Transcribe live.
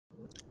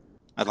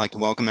I'd like to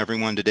welcome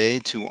everyone today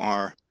to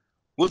our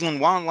Woodland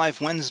Wildlife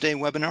Wednesday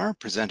webinar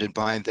presented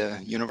by the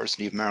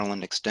University of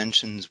Maryland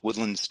Extension's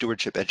Woodland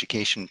Stewardship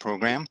Education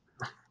Program.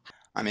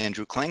 I'm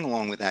Andrew Kling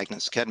along with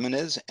Agnes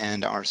Kedmanes,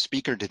 and our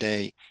speaker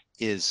today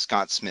is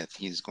Scott Smith.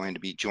 He's going to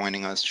be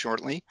joining us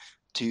shortly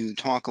to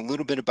talk a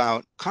little bit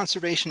about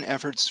conservation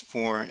efforts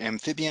for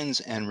amphibians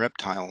and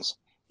reptiles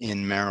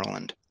in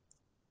Maryland.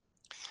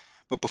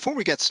 But before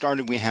we get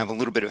started, we have a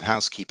little bit of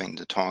housekeeping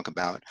to talk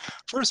about.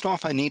 First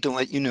off, I need to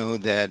let you know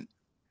that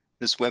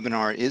this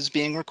webinar is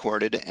being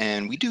recorded,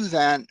 and we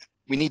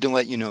need to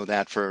let you know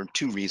that for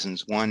two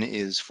reasons. One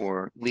is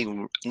for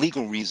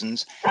legal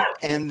reasons,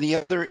 and the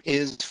other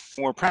is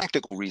for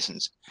practical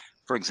reasons.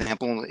 For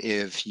example,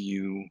 if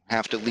you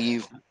have to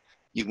leave,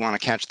 you want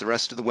to catch the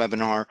rest of the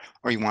webinar,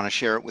 or you want to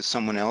share it with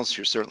someone else,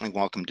 you're certainly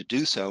welcome to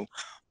do so.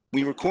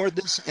 We record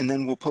this and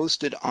then we'll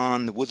post it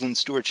on the Woodland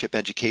Stewardship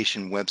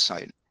Education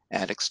website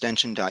at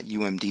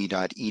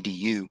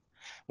extension.umd.edu.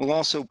 We'll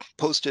also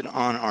post it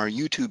on our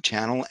YouTube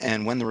channel,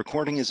 and when the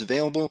recording is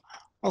available,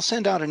 I'll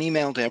send out an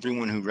email to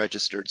everyone who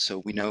registered so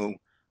we know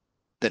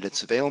that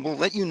it's available,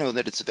 let you know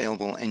that it's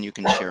available, and you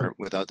can share it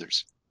with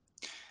others.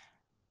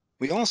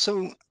 We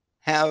also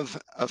have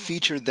a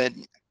feature that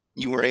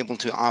you were able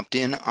to opt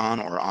in on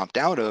or opt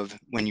out of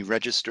when you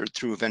registered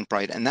through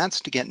Eventbrite, and that's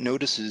to get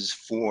notices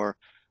for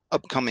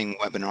upcoming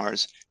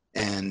webinars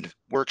and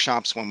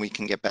workshops when we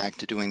can get back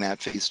to doing that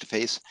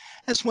face-to-face,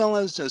 as well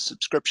as a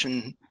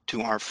subscription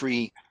to our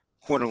free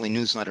quarterly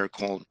newsletter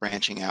called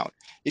Branching Out.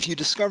 If you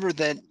discover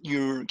that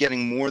you're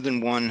getting more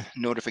than one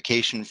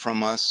notification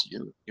from us,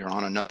 you're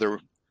on another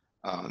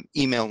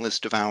email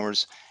list of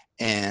ours,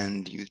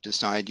 and you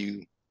decide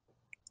you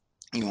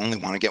only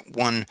want to get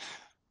one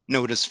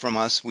notice from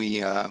us,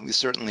 we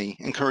certainly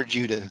encourage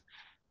you to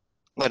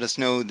let us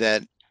know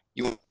that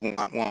you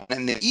want one.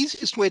 And the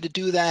easiest way to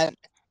do that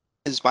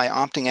is by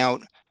opting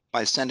out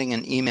by sending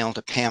an email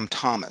to Pam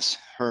Thomas.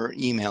 Her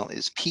email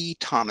is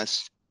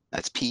pthomas,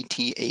 that's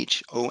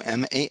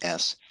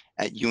PTHOMAS,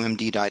 at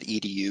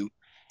umd.edu,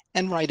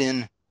 and write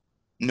in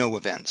no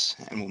events,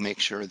 and we'll make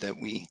sure that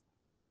we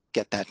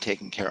get that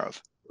taken care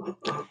of.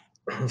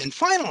 And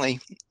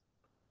finally,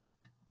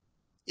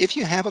 if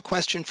you have a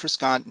question for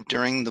Scott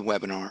during the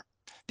webinar,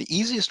 the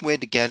easiest way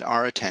to get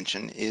our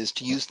attention is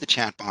to use the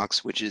chat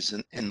box, which is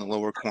in the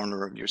lower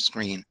corner of your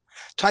screen.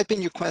 Type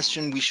in your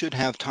question. We should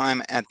have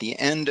time at the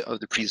end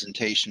of the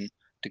presentation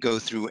to go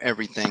through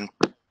everything,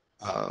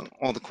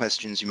 all the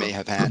questions you may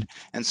have had.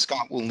 And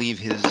Scott will leave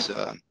his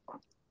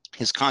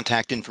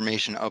contact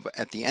information up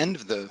at the end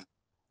of the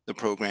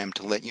program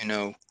to let you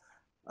know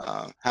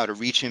how to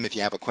reach him if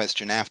you have a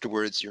question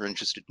afterwards, you're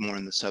interested more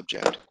in the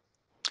subject.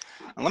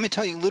 Now, let me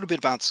tell you a little bit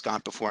about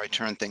Scott before I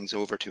turn things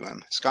over to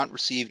him. Scott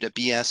received a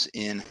BS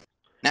in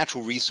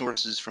Natural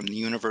Resources from the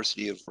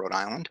University of Rhode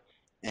Island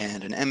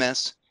and an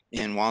MS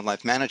in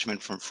Wildlife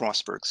Management from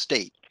Frostburg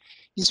State.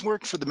 He's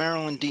worked for the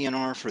Maryland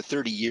DNR for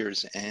 30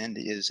 years and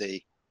is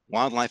a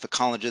wildlife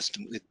ecologist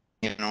with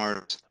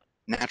DNR's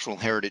Natural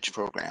Heritage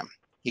Program.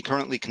 He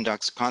currently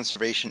conducts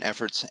conservation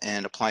efforts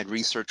and applied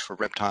research for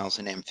reptiles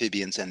and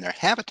amphibians and their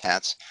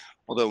habitats,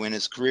 although in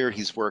his career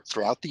he's worked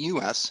throughout the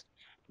U.S.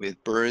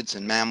 with birds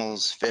and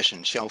mammals, fish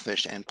and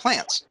shellfish, and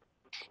plants.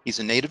 He's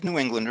a native New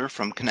Englander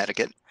from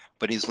Connecticut,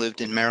 but he's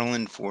lived in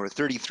Maryland for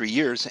 33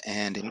 years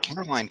and in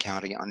Caroline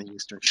County on the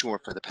Eastern Shore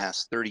for the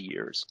past 30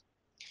 years.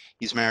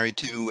 He's married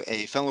to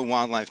a fellow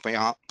wildlife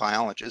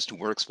biologist who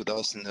works with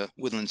us in the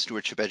Woodland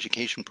Stewardship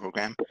Education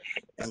Program,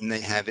 and they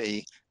have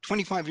a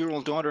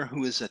 25-year-old daughter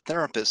who is a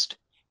therapist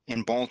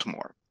in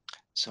Baltimore.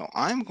 So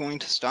I'm going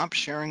to stop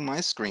sharing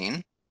my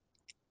screen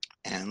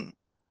and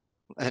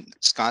let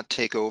Scott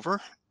take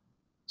over.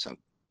 So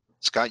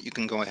Scott, you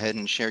can go ahead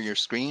and share your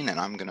screen, and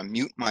I'm going to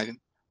mute my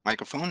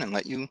microphone and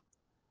let you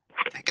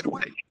take it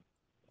away.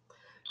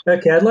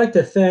 Okay, I'd like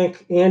to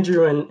thank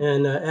Andrew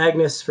and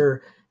Agnes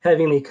for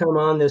having me come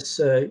on this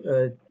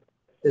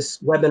this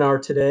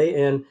webinar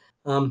today. And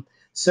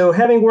so,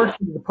 having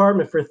worked in the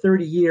department for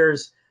 30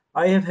 years,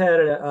 I have had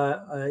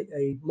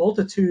a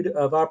multitude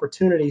of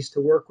opportunities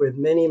to work with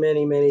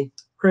many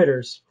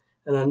critters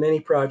and on many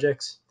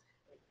projects.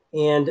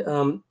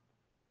 And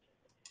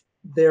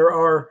there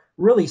are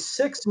really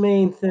six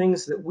main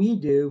things that we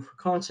do for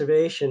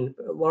conservation,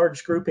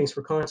 large groupings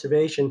for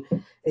conservation.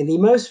 And the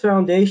most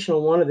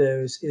foundational one of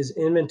those is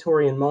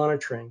inventory and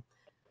monitoring.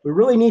 We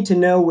really need to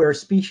know where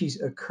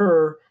species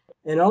occur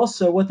and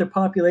also what their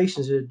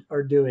populations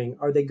are doing.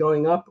 Are they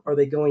going up? Are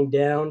they going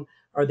down?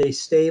 Are they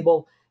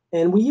stable?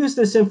 And we use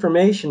this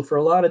information for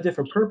a lot of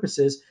different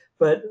purposes,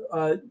 but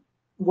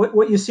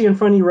what you see in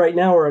front of you right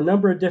now are a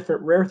number of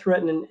different rare,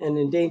 threatened, and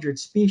endangered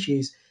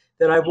species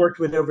that I've worked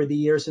with over the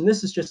years. And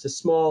this is just a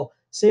small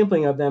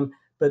sampling of them.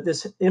 But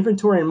this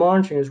inventory and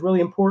monitoring is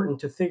really important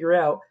to figure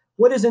out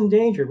what is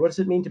endangered, what does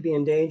it mean to be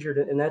endangered,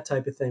 and that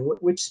type of thing.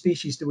 Which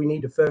species do we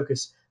need to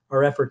focus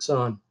our efforts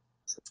on?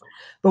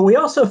 But we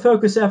also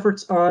focus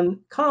efforts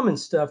on common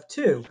stuff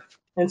too.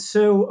 And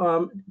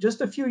so just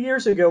a few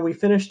years ago, we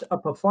finished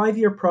up a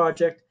 5-year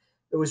project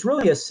It was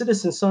really a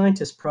citizen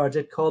scientist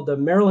project called the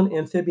Maryland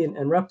Amphibian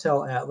and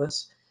Reptile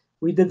Atlas.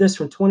 We did this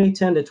from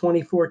 2010 to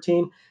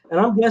 2014, and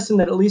I'm guessing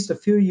that at least a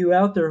few of you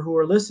out there who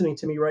are listening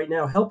to me right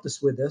now helped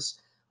us with this.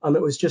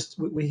 It was just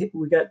we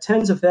got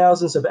tens of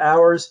thousands of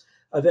hours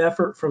of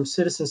effort from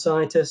citizen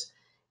scientists,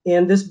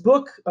 and this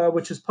book,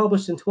 which was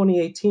published in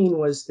 2018,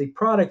 was the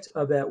product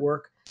of that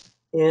work.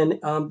 And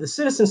the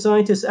citizen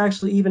scientists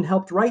actually even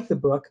helped write the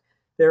book.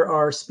 There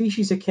are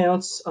species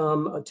accounts,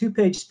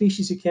 two-page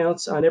species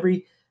accounts on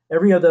every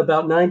of the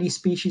about 90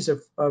 species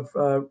of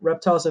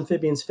reptiles,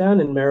 amphibians found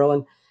in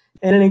Maryland.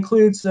 And it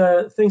includes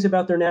things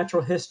about their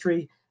natural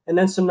history, and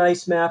then some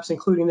nice maps,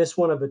 including this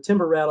one of a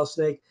timber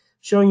rattlesnake,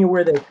 showing you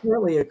where they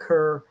currently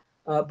occur,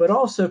 but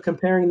also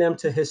comparing them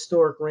to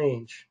historic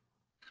range.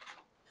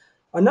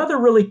 Another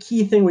really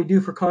key thing we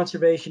do for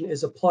conservation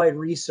is applied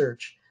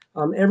research.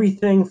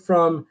 Everything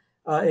from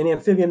an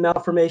amphibian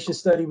malformation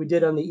study we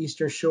did on the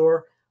Eastern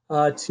Shore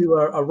to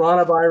a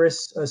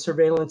ranavirus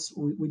surveillance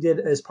we did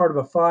as part of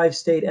a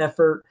 5-state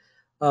effort.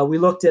 We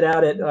looked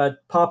out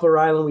at Poplar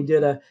Island. We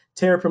did a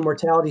terrapin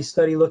mortality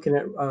study looking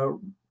at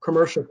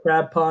commercial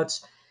crab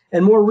pots.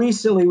 And more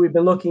recently, we've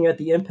been looking at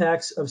the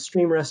impacts of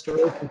stream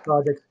restoration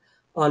projects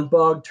on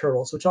bog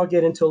turtles, which I'll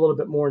get into a little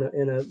bit more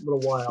in a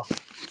little while.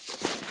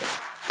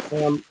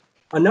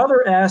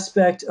 Another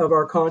aspect of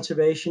our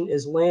conservation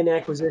is land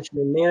acquisition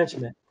and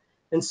management.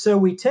 And so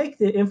we take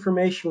the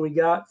information we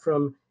got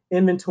from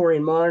inventory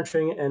and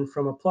monitoring and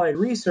from applied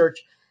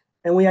research,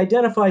 and we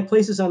identify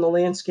places on the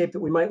landscape that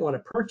we might want to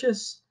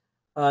purchase,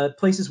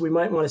 places we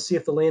might want to see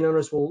if the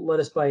landowners will let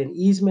us buy an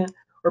easement,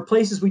 or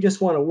places we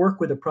just want to work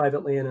with the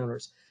private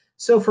landowners.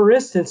 So for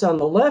instance, on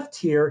the left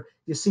here,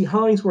 you see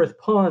Hollingsworth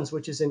Ponds,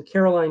 which is in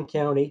Caroline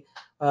County.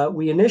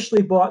 We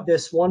initially bought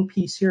this one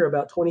piece here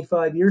about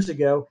 25 years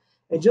ago.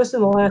 And just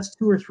in the last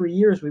 2 or 3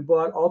 years, we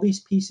bought all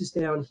these pieces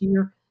down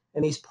here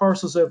and these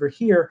parcels over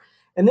here.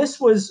 And this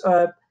was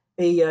a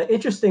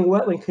interesting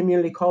wetland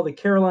community called the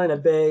Carolina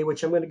Bay,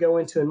 which I'm going to go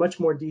into in much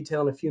more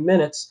detail in a few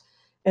minutes.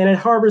 And it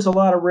harbors a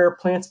lot of rare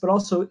plants, but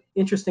also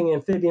interesting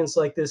amphibians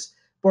like this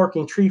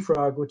barking tree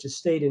frog, which is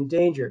state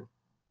endangered.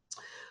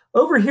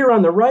 Over here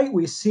on the right,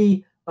 we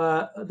see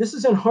this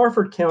is in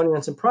Harford County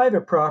on some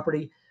private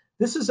property.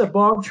 This is a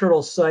bog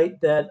turtle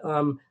site that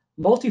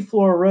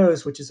Multiflora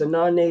rose, which is a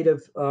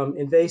non-native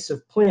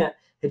invasive plant,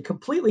 had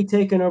completely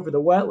taken over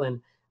the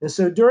wetland. And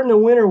so during the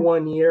winter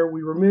one year,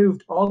 we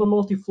removed all the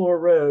Multiflora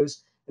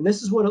rose, and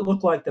this is what it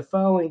looked like the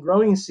following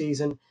growing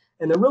season.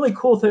 And the really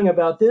cool thing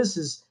about this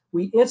is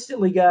we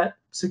instantly got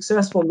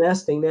successful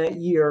nesting that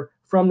year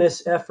from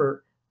this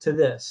effort to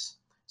this.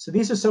 So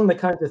these are some of the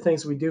kinds of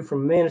things we do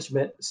from a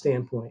management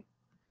standpoint.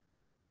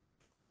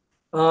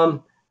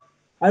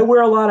 I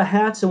wear a lot of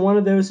hats, and one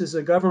of those is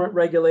a government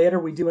regulator.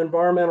 We do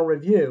environmental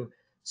review.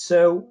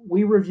 So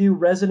we review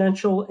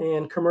residential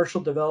and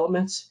commercial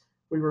developments.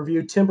 We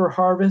review timber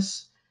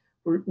harvests.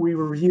 We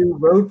review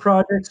road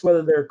projects,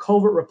 whether they're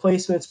culvert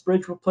replacements,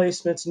 bridge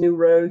replacements, new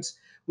roads.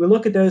 We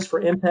look at those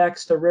for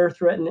impacts to rare,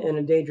 threatened, and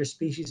endangered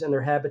species and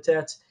their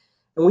habitats.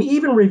 And we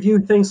even review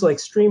things like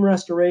stream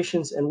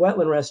restorations and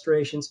wetland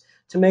restorations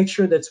to make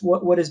sure that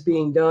what is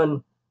being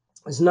done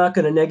is not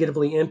going to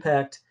negatively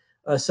impact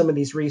some of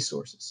these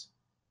resources.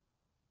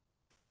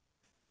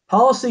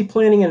 Policy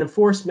planning and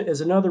enforcement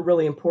is another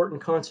really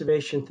important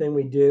conservation thing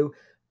we do.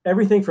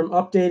 Everything from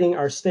updating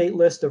our state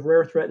list of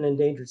rare, threatened, and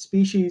endangered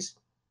species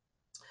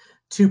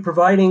to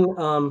providing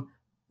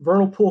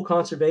vernal pool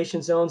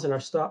conservation zones in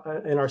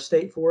our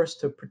state forest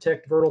to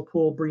protect vernal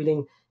pool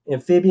breeding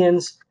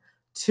amphibians,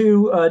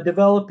 to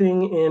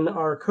developing in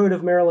our Code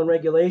of Maryland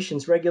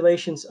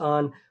regulations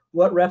on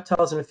what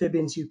reptiles and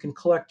amphibians you can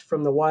collect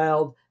from the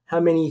wild,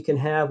 how many you can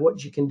have,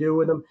 what you can do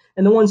with them,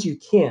 and the ones you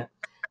can't.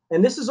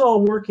 And this is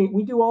all working.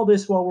 We do all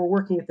this while we're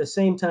working at the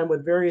same time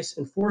with various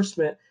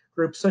enforcement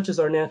groups, such as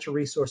our Natural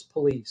Resource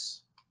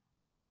Police.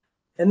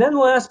 And then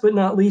last but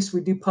not least,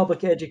 we do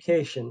public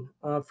education.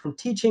 From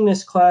teaching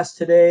this class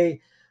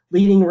today,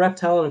 leading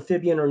reptile and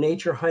amphibian or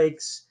nature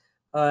hikes,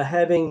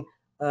 having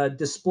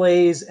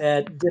displays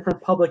at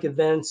different public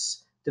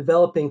events,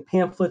 developing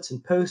pamphlets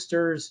and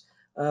posters.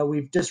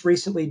 We've just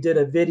recently did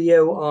a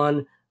video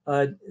on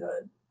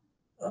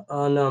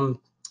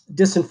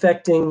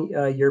disinfecting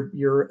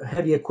your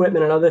heavy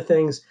equipment and other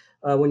things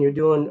when you're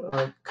doing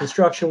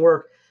construction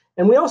work.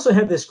 And we also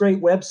have this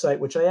great website,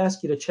 which I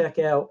ask you to check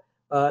out.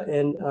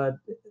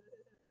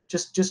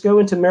 Just go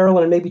into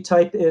Maryland and maybe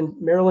type in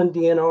Maryland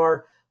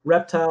DNR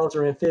reptiles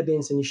or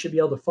amphibians, and you should be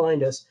able to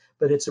find us.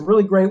 But it's a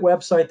really great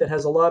website that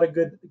has a lot of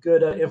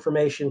good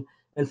information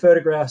and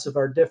photographs of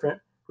our different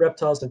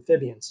reptiles and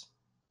amphibians.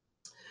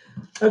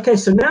 Okay,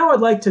 so now I'd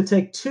like to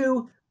take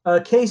two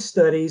case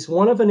studies,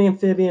 one of an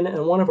amphibian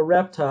and one of a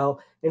reptile,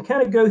 and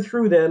kind of go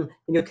through them,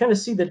 and you'll kind of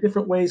see the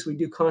different ways we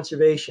do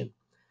conservation.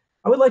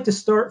 I would like to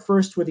start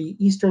first with the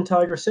eastern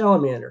tiger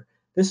salamander.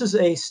 This is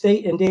a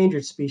state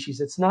endangered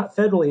species. It's not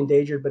federally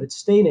endangered, but it's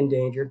state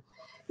endangered.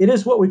 It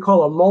is what we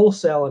call a mole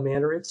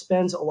salamander. It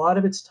spends a lot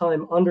of its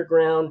time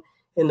underground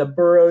in the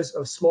burrows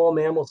of small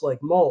mammals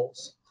like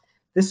moles.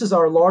 This is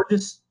our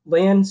largest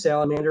land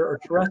salamander or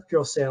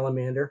terrestrial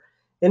salamander,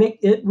 and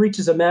it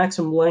reaches a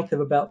maximum length of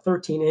about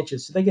 13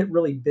 inches. So they get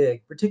really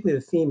big, particularly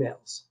the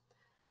females.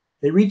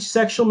 They reach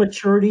sexual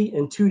maturity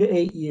in 2 to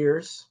 8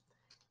 years,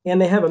 and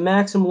they have a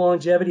maximum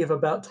longevity of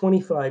about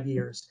 25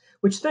 years.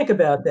 Which, think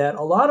about that.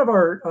 A lot of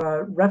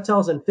our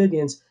reptiles and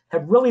amphibians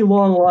have really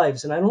long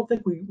lives, and I don't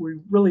think we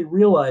really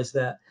realize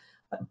that.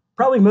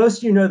 Probably most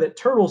of you know that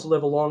turtles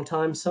live a long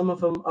time, some of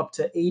them up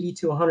to 80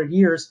 to 100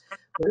 years.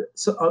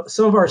 So,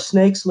 some of our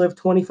snakes live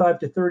 25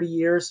 to 30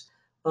 years.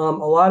 A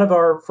lot of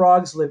our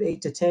frogs live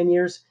 8 to 10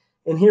 years.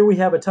 And here we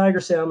have a tiger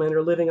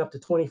salamander living up to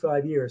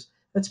 25 years.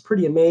 That's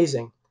pretty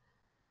amazing.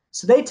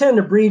 So they tend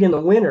to breed in the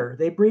winter.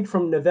 They breed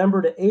from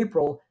November to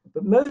April,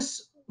 but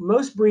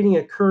most breeding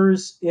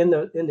occurs in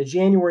the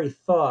January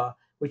thaw,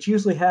 which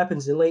usually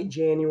happens in late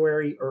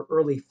January or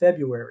early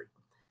February.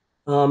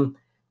 Um,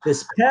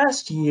 this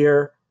past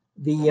year,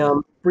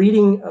 the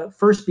breeding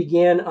first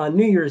began on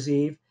New Year's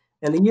Eve,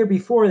 and the year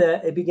before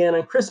that, it began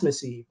on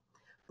Christmas Eve.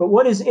 But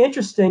what is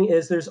interesting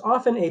is there's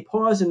often a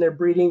pause in their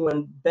breeding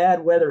when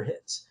bad weather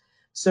hits.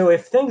 So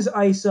if things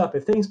ice up,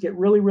 if things get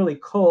really, really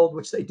cold,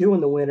 which they do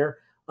in the winter,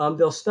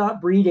 they'll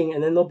stop breeding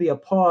and then there'll be a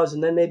pause.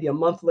 And then maybe a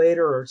month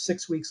later or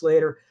 6 weeks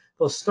later,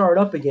 they'll start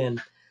up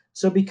again.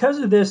 So because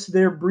of this,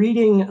 their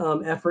breeding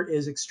effort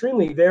is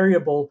extremely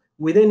variable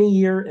within a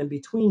year and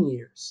between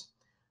years.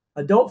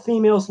 Adult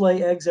females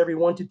lay eggs every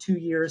 1 to 2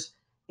 years,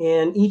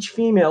 and each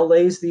female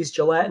lays these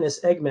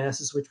gelatinous egg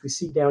masses, which we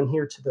see down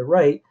here to the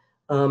right,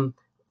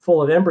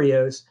 full of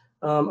embryos,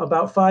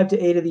 about 5 to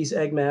 8 of these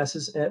egg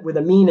masses, with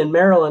a mean in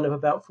Maryland of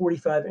about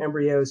 45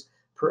 embryos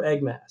per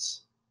egg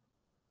mass.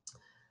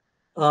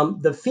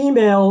 The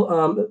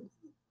female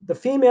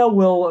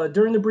will,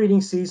 during the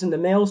breeding season, the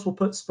males will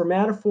put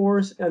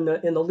spermatophores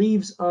in the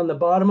leaves on the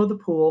bottom of the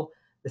pool.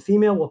 The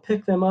female will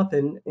pick them up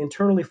and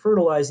internally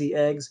fertilize the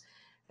eggs,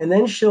 and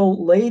then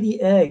she'll lay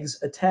the eggs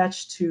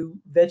attached to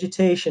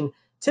vegetation,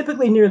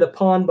 typically near the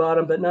pond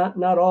bottom, but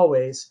not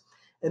always.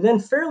 And then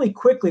fairly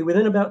quickly,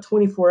 within about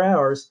 24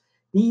 hours,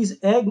 these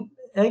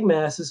egg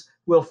masses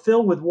will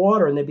fill with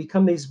water, and they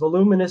become these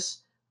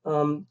voluminous,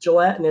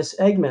 gelatinous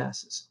egg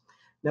masses.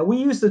 Now, we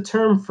use the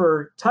term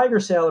for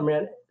tiger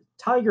salamander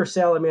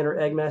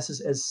egg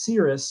masses as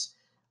cirrus,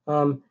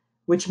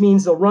 which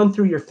means they'll run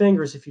through your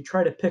fingers if you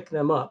try to pick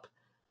them up.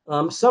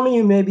 Some of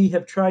you maybe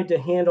have tried to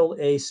handle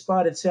a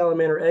spotted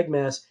salamander egg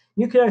mass.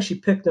 You can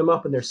actually pick them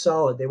up and they're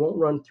solid. They won't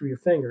run through your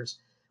fingers,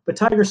 but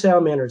tiger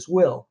salamanders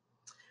will.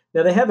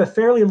 Now, they have a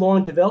fairly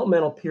long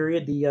developmental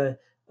period. The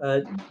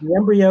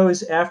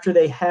embryos, after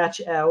they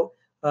hatch out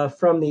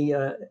from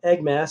the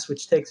egg mass,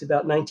 which takes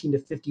about 19 to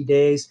 50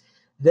 days,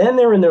 then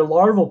they're in their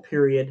larval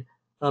period,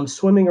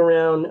 swimming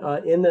around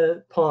in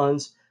the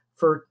ponds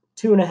for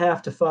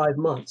 2.5 to 5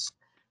 months.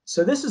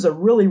 So this is a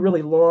really,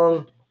 really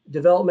long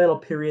developmental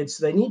period.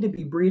 So they need to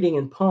be breeding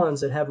in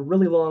ponds that have a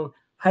really long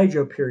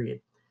hydro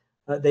period.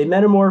 They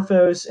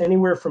metamorphose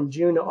anywhere from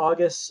June to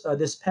August.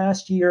 This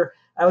past year,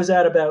 I was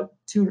at about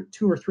two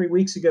or 3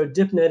 weeks ago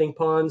dip netting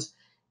ponds,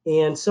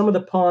 and some of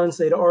the ponds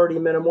they'd already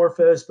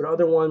metamorphosed, but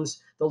other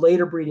ones, the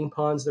later breeding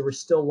ponds, there were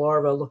still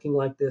larvae looking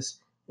like this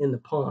in the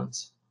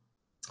ponds.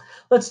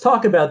 Let's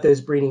talk about those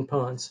breeding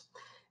ponds.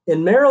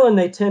 In Maryland,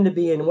 they tend to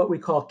be in what we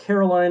call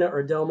Carolina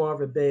or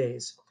Delmarva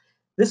bays.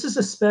 This is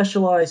a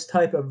specialized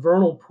type of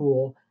vernal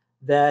pool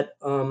that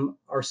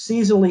are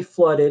seasonally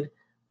flooded.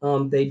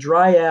 They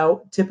dry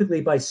out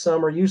typically by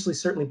summer, usually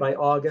certainly by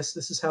August.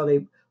 This is how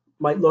they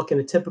might look in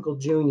a typical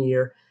June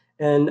year.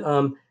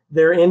 And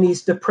they're in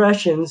these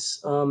depressions,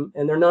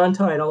 and they're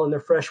non-tidal and they're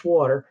fresh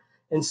water.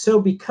 And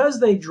so because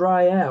they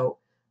dry out,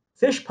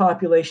 fish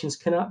populations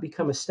cannot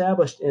become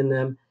established in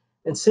them.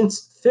 And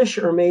since fish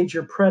are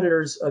major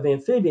predators of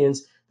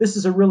amphibians, this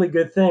is a really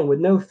good thing. With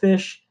no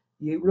fish,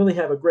 you really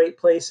have a great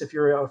place if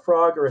you're a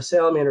frog or a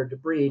salamander to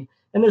breed.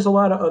 And there's a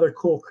lot of other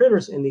cool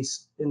critters in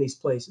these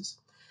places.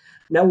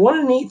 Now, one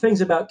of the neat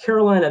things about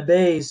Carolina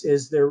bays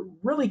is they're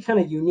really kind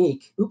of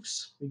unique.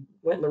 Oops, we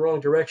went in the wrong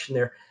direction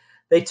there.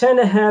 They tend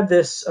to have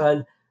this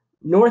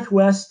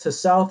northwest to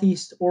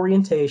southeast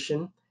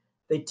orientation.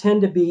 They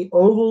tend to be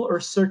oval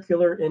or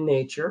circular in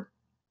nature.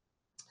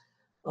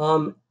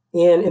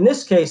 And in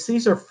this case,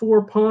 these are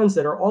 4 ponds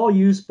that are all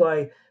used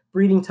by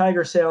breeding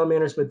tiger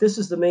salamanders, but this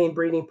is the main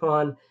breeding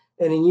pond.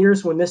 And in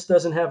years when this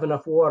doesn't have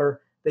enough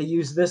water, they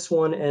use this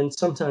one and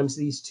sometimes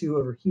these 2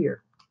 over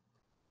here.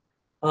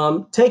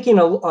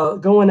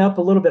 Going up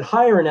a little bit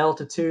higher in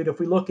altitude, if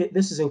we look at,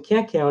 this is in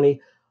Kent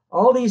County,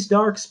 all these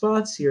dark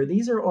spots here,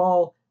 these are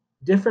all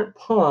different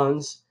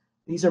ponds.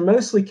 These are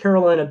mostly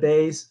Carolina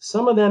bays.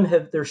 Some of them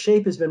their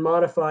shape has been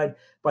modified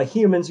by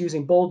humans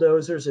using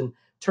bulldozers and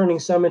turning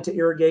some into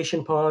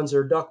irrigation ponds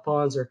or duck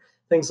ponds or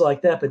things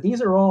like that. But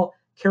these are all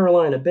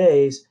Carolina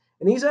bays.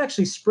 And these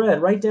actually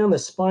spread right down the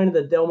spine of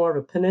the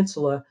Delmarva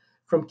Peninsula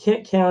from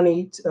Kent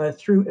County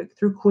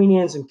through Queen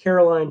Anne's and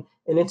Caroline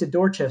and into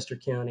Dorchester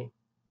County.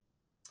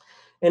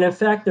 And in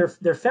fact,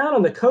 they're found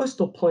on the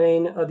coastal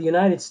plain of the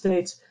United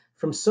States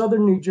from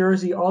southern New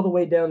Jersey all the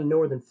way down to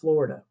northern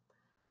Florida.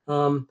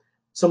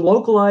 Some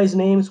localized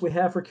names we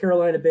have for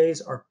Carolina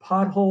bays are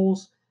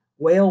potholes,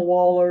 whale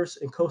wallers,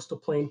 and coastal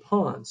plain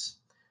ponds.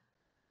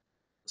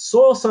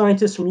 Soil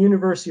scientists from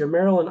University of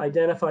Maryland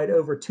identified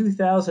over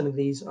 2,000 of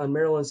these on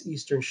Maryland's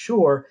eastern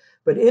shore,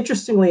 but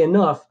interestingly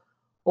enough,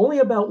 only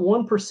about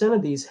 1%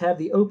 of these have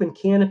the open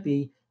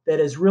canopy that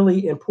is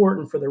really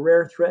important for the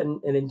rare,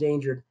 threatened, and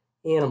endangered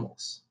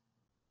animals.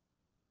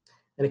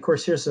 And of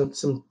course, here's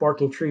some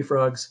barking tree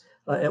frogs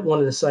at one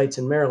of the sites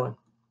in Maryland.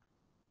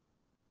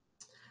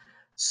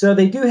 So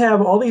they do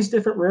have all these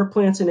different rare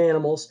plants and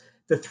animals.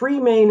 The three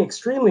main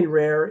extremely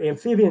rare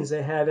amphibians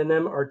they have in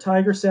them are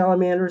tiger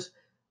salamanders,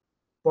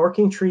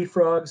 barking tree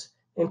frogs,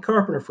 and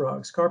carpenter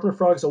frogs. Carpenter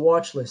frogs, a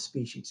watch list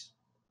species.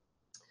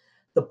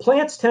 The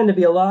plants tend to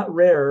be a lot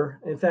rarer,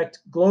 in fact,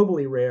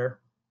 globally rare.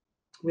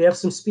 We have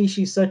some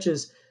species such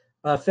as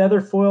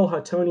featherfoil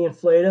Houghtonia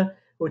inflata,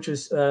 which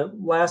was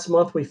last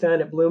month we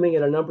found it blooming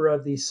at a number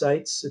of these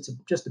sites. It's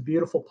just a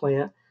beautiful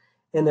plant.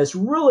 And this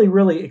really,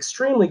 really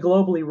extremely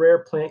globally rare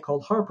plant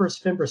called Harper's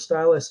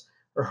fimbristylis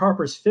or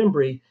Harper's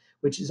fimbri,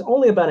 which is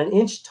only about an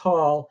inch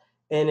tall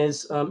and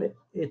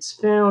it's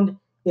found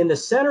in the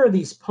center of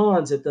these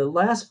ponds at the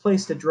last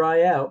place to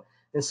dry out.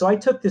 And so I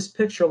took this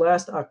picture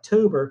last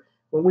October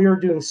when we were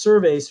doing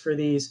surveys for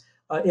these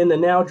in the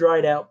now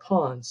dried out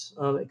ponds.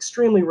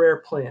 Extremely rare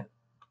plant.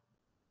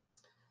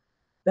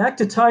 Back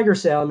to tiger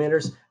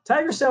salamanders.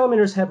 Tiger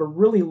salamanders have a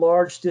really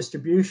large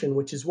distribution,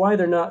 which is why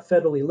they're not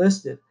federally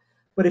listed.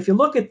 But if you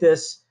look at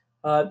this,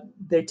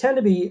 they tend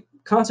to be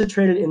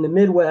concentrated in the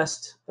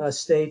Midwest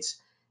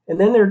states, and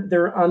then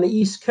they're on the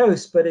East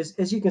Coast. But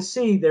as you can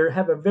see, they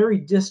have a very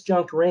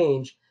disjunct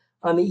range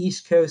on the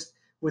East Coast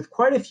with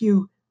quite a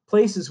few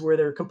places where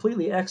they're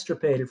completely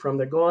extirpated from,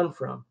 they're gone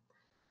from.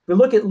 We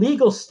look at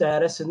legal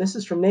status, and this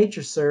is from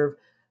NatureServe.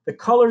 The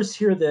colors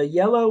here, the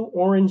yellow,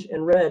 orange,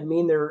 and red,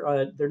 mean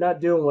they're not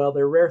doing well.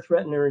 They're rare,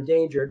 threatened, or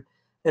endangered.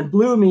 And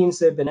blue means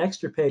they've been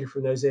extirpated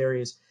from those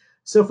areas.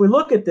 So if we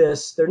look at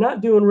this, they're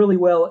not doing really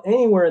well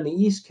anywhere in the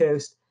East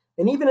Coast.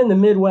 And even in the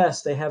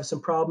Midwest, they have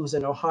some problems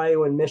in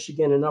Ohio and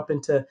Michigan and up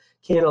into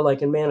Canada,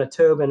 like in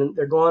Manitoba, and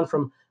they're gone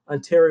from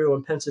Ontario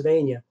and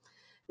Pennsylvania.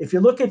 If you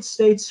look at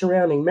states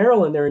surrounding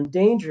Maryland, they're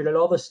endangered at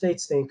all the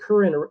states they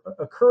occur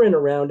in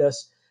around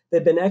us.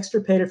 They've been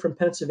extirpated from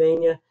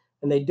Pennsylvania,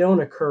 and they don't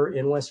occur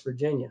in West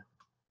Virginia.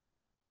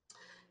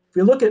 If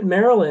you look at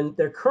Maryland,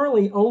 they're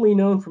currently only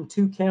known from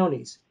two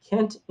counties,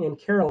 Kent and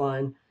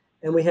Caroline,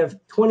 and we have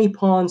 20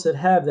 ponds that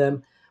have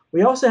them.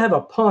 We also have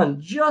a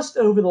pond just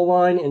over the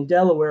line in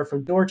Delaware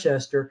from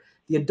Dorchester.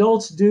 The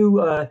adults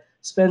do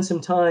spend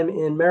some time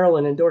in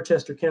Maryland and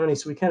Dorchester County,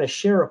 so we kind of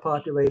share a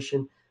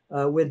population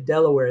with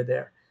Delaware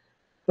there.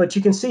 But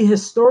you can see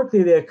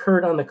historically they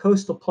occurred on the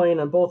coastal plain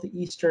on both the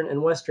eastern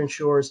and western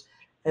shores,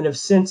 and have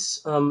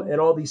since at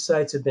all these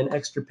sites have been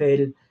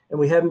extirpated, and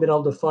we haven't been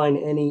able to find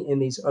any in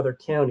these other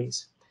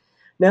counties.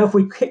 Now,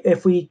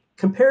 if we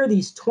compare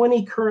these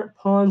 20 current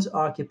ponds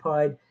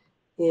occupied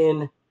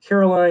in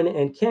Caroline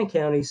and Kent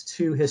counties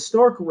to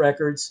historic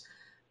records,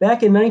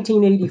 back in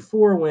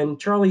 1984, when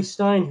Charlie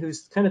Stein,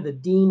 who's kind of the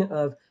dean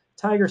of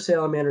tiger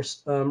salamander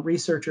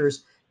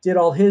researchers, did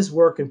all his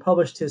work and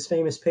published his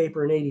famous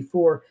paper in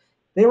 '84,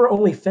 they were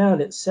only found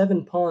at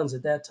 7 ponds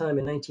at that time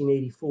in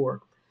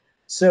 1984.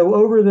 So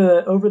over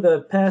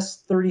the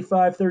past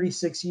 35,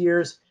 36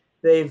 years,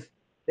 they've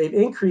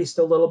increased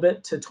a little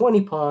bit to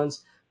 20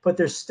 ponds, but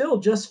they're still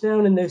just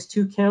found in those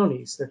two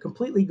counties. They're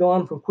completely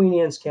gone from Queen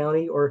Anne's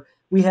County, or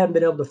we haven't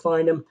been able to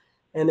find them,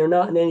 and they're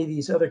not in any of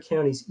these other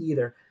counties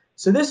either.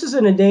 So this is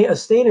a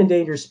state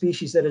endangered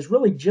species that is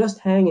really just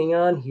hanging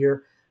on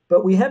here,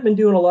 but we have been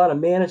doing a lot of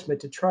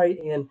management to try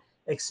and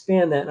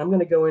expand that, and I'm going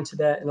to go into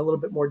that in a little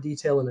bit more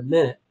detail in a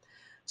minute.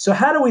 So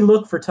how do we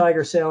look for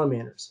tiger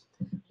salamanders?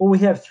 Well, we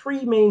have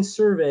three main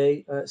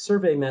survey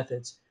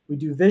methods. We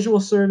do visual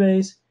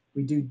surveys,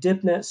 we do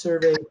DipNet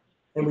survey,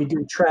 and we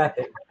do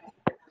trapping.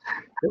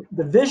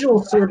 The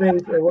visual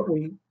surveys are what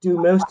we do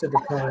most of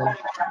the time.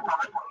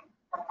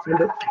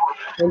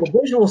 And the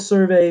visual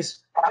surveys,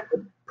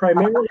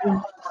 primarily,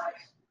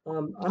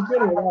 I'm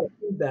getting a lot of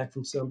feedback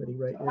from somebody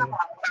right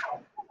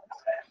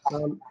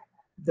now.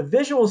 The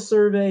visual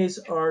surveys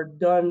are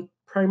done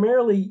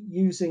primarily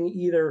using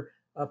either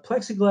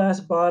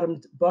plexiglass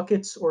bottomed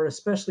buckets or a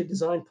specially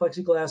designed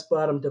plexiglass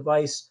bottomed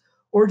device,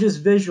 or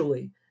just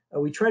visually.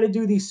 We try to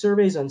do these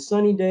surveys on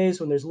sunny days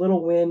when there's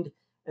little wind,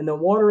 and the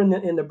water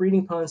in the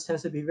breeding ponds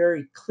tends to be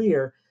very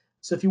clear.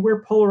 So if you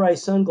wear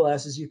polarized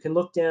sunglasses, you can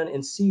look down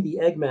and see the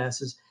egg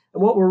masses.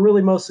 And what we're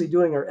really mostly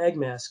doing are egg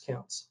mass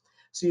counts.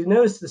 So you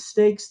notice the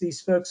stakes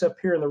these folks up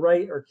here on the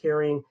right are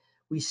carrying.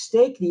 We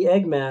stake the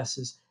egg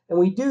masses, and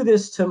we do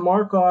this to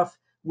mark off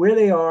where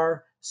they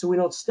are so we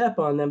don't step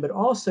on them, but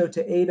also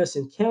to aid us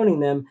in counting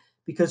them,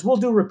 because we'll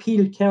do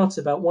repeated counts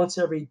about once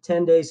every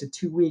 10 days to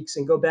 2 weeks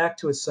and go back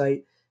to a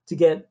site to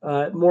get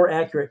more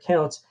accurate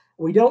counts.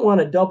 We don't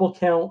want to double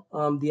count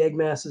the egg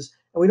masses,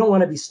 and we don't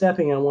want to be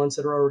stepping on ones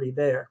that are already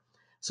there.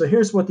 So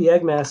here's what the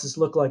egg masses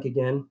look like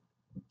again.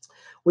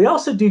 We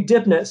also do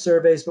DipNet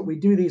surveys, but we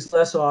do these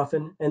less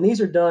often, and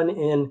these are done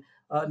in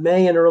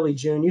May and early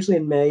June, usually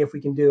in May if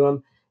we can do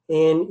them.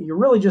 And you're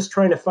really just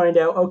trying to find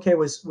out, okay,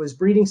 was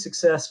breeding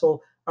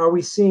successful? Are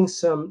we seeing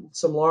some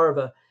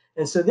larvae?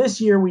 And so this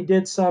year we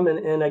did some,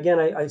 and again,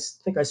 I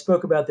think I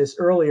spoke about this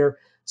earlier.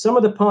 Some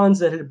of the ponds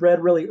that had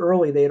bred really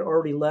early, they had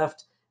already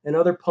left, and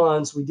other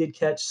ponds we did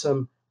catch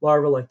some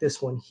larvae like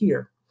this one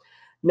here.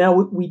 Now,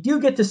 we do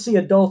get to see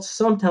adults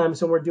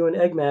sometimes when we're doing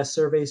egg mass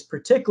surveys,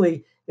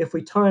 particularly if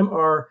we time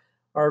our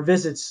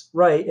visits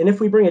right. And if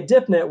we bring a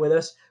dip net with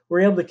us, we're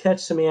able to catch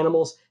some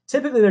animals.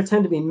 Typically, there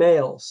tend to be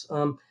males.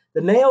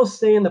 The males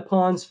stay in the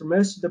ponds for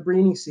most of the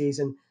breeding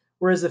season,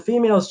 whereas the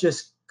females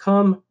just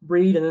come,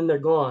 breed, and then they're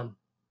gone.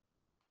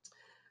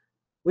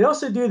 We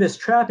also do this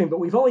trapping, but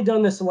we've only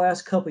done this the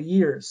last couple of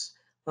years.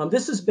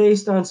 This is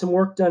based on some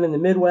work done in the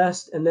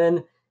Midwest and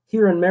then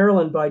here in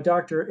Maryland by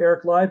Dr.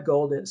 Eric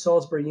Liebgold at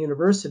Salisbury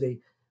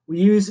University. We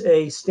use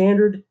a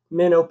standard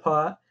minnow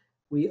pot.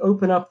 We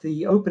open up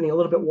the opening a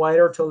little bit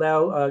wider to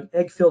allow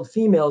egg-filled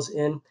females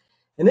in.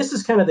 And this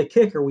is kind of the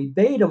kicker. We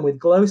bait them with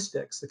glow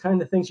sticks, the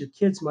kind of things your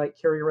kids might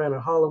carry around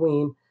on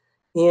Halloween.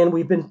 And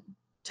we've been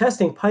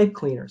testing pipe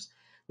cleaners.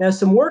 Now,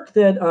 some work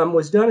that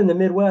was done in the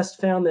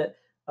Midwest found that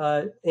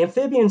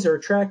amphibians are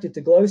attracted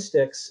to glow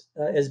sticks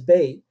as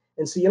bait.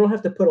 And so you don't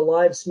have to put a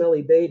live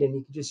smelly bait in.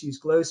 You can just use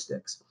glow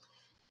sticks.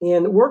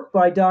 And work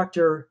by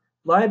Dr.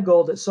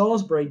 Liebgold at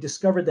Salisbury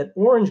discovered that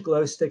orange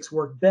glow sticks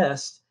work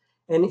best.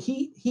 And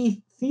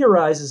he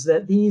theorizes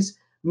that these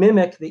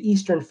mimic the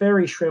eastern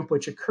fairy shrimp,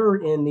 which occur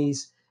in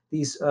these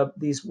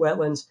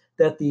wetlands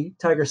that the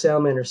tiger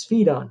salamanders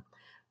feed on.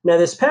 Now,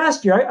 this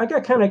past year, I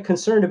got kind of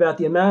concerned about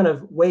the amount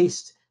of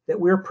waste that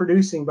we're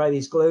producing by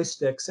these glow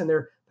sticks and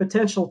their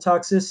potential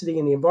toxicity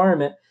in the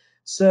environment.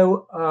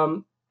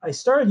 So I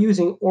started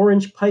using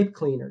orange pipe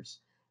cleaners.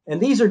 And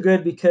these are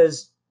good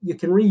because you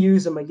can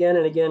reuse them again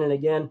and again and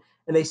again,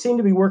 and they seem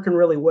to be working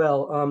really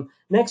well.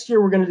 Next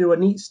year, we're going to do a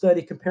neat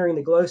study comparing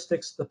the glow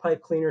sticks to the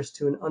pipe cleaners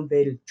to an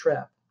unbaited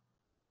trap.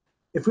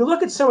 If we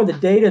look at some of the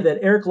data that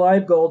Eric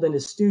Liebgold and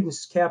his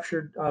students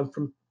captured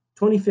from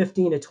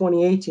 2015 to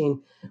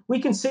 2018, we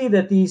can see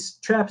that these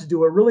traps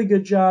do a really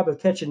good job of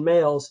catching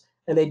males,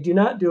 and they do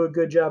not do a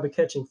good job of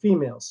catching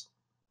females.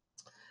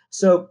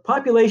 So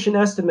population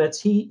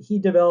estimates he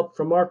developed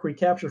from mark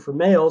recapture for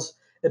males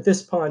at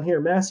this pond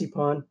here, Massey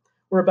Pond,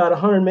 were about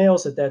 100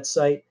 males at that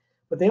site,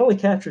 but they only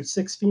captured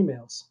 6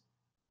 females.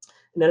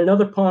 And then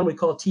another pond we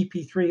call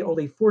TP3,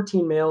 only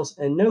 14 males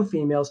and no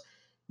females.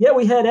 Yet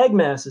we had egg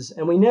masses,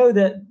 and we know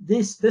that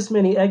this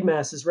many egg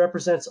masses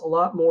represents a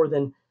lot more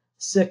than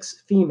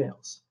 6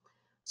 females.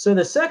 So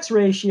the sex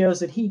ratios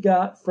that he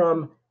got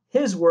from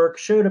his work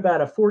showed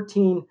about a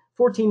 14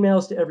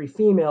 males to every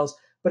females,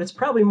 but it's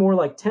probably more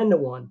like 10 to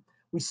 1.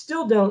 We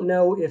still don't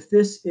know if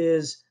this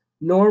is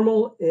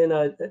normal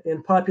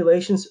in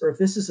populations or if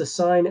this is a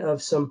sign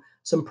of some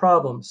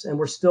problems, and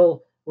we're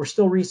still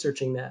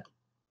researching that.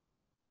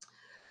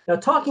 Now,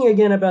 talking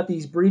again about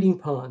these breeding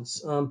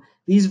ponds,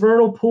 these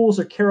vernal pools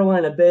or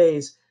Carolina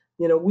bays,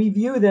 we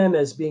view them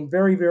as being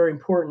very, very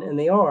important, and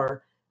they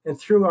are. And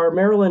through our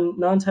Maryland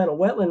non-tidal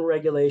wetland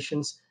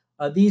regulations,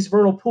 these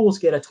vernal pools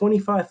get a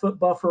 25-foot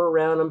buffer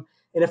around them,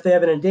 and if they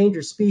have an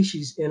endangered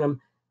species in them,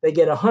 they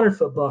get a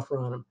 100-foot buffer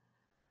on them.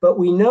 But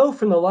we know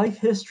from the life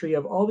history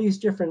of all these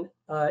different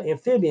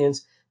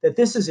amphibians that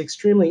this is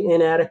extremely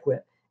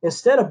inadequate.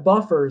 Instead of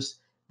buffers,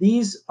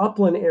 these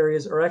upland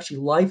areas are actually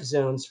life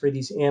zones for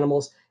these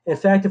animals. In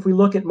fact, if we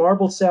look at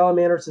marbled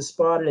salamanders and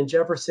spotted and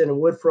Jefferson and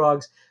wood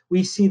frogs,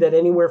 we see that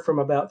anywhere from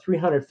about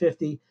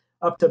 350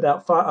 up to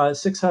about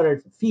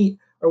 600 feet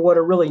are what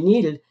are really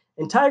needed.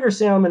 And tiger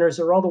salamanders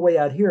are all the way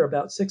out here,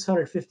 about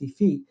 650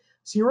 feet.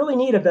 So you really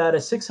need about a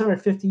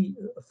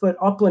 650-foot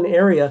upland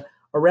area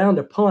around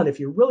a pond if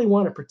you really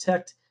want to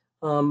protect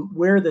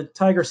where the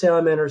tiger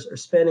salamanders are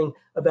spending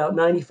about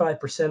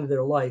 95% of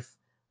their life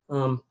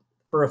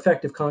for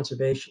effective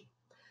conservation.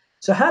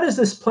 So how does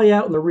this play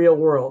out in the real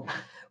world?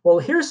 Well,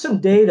 here's some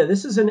data.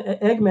 This is an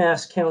egg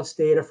mass counts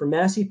data for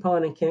Massey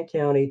Pond in Kent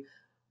County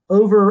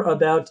over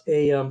about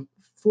a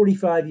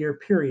 45-year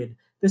period.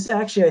 This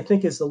actually, I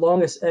think, is the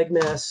longest egg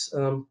mass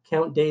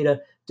count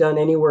data done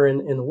anywhere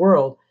in the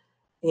world,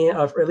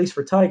 or at least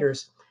for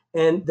tigers.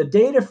 And the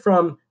data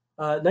from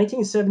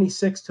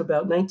 1976 to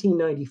about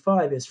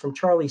 1995 is from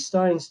Charlie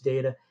Stein's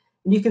data.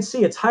 And you can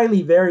see it's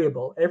highly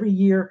variable. Every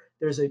year,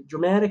 there's a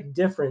dramatic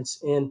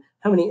difference in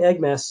how many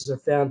egg masses are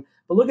found.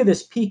 But look at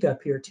this peak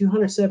up here,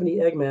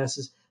 270 egg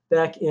masses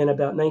back in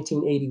about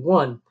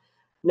 1981.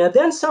 Now,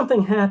 then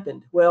something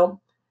happened.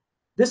 Well,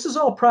 this is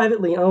all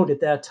privately owned at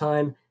that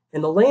time,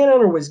 and the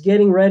landowner was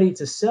getting ready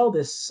to sell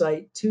this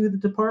site to the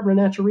Department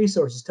of Natural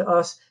Resources, to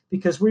us,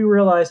 because we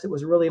realized it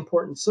was a really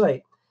important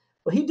site.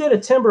 Well, he did a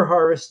timber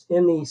harvest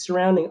in the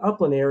surrounding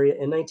upland area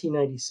in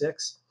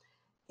 1996,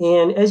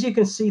 and as you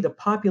can see, the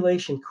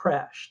population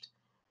crashed.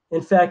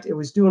 In fact, it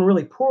was doing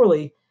really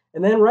poorly,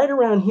 and then right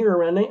around here,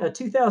 around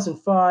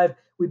 2005,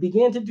 we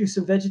began to do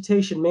some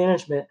vegetation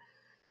management,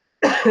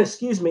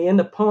 excuse me, in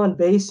the pond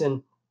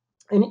basin,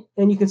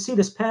 and you can see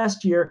this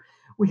past year,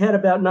 we had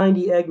about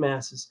 90 egg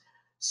masses.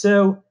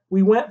 So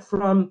we went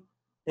from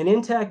an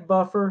intact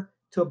buffer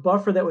to a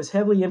buffer that was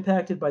heavily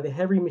impacted by the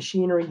heavy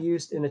machinery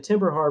used in the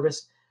timber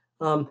harvest,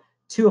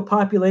 to a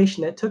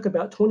population that took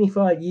about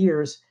 25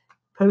 years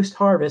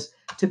post-harvest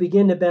to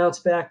begin to bounce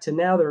back to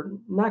now they're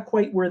not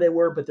quite where they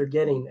were, but they're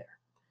getting there.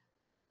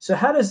 So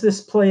how does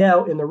this play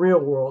out in the real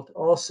world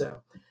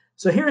also?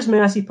 So here's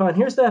Massey Pond.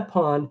 Here's that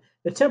pond.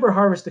 The timber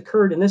harvest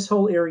occurred in this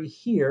whole area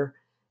here.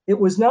 It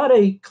was not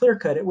a clear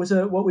cut. It was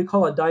what we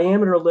call a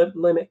diameter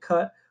limit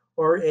cut,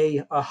 or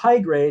a high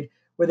grade,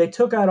 where they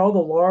took out all the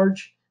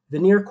large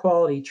veneer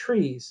quality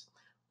trees.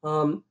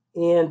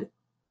 And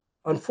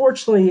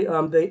unfortunately,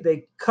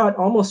 they cut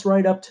almost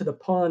right up to the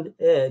pond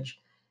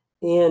edge.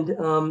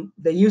 And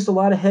they used a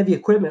lot of heavy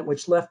equipment,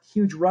 which left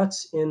huge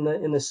ruts in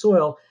the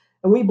soil.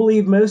 And we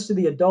believe most of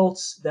the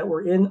adults that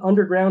were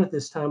underground at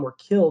this time were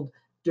killed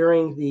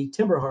during the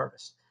timber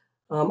harvest.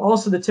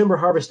 Also, the timber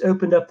harvest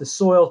opened up the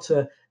soil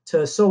to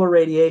solar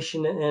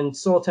radiation, and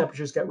soil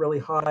temperatures got really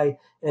high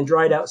and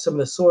dried out some of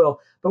the soil.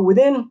 But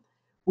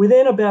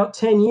within about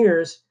 10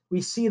 years,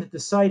 we see that the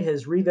site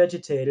has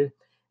revegetated.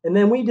 And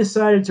then we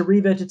decided to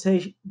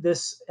revegetate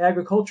this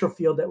agricultural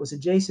field that was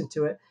adjacent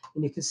to it.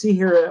 And you can see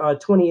here a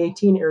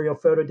 2018 aerial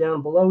photo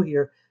down below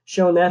here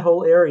showing that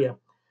whole area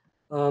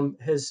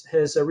has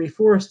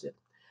reforested.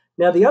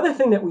 Now, the other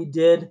thing that we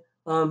did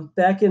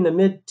back in the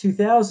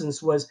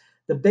mid-2000s was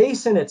the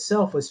basin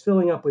itself was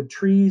filling up with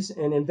trees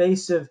and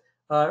invasive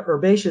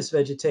herbaceous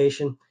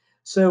vegetation.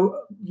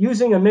 So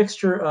using a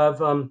mixture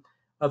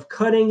of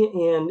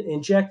cutting and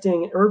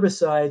injecting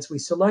herbicides, we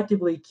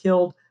selectively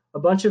killed a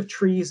bunch of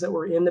trees that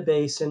were in the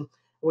basin.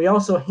 We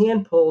also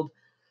hand pulled,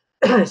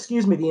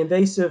 excuse me, the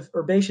invasive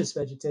herbaceous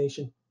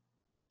vegetation,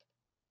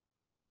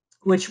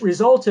 which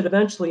resulted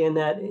eventually in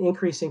that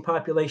increasing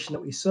population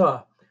that we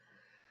saw.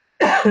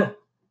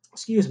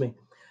 Excuse me.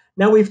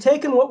 Now we've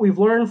taken what we've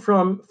learned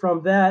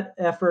from that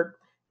effort,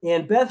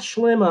 and Beth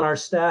Schlim on our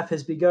staff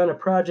has begun a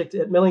project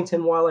at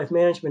Millington Wildlife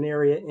Management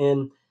Area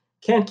in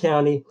Kent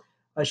County.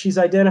 She's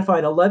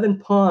identified 11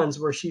 ponds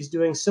where she's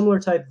doing similar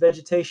type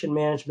vegetation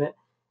management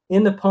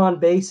in the pond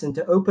basin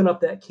to open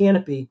up that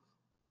canopy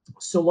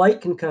so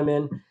light can come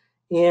in.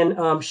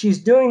 And she's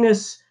doing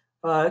this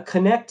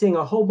connecting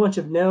a whole bunch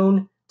of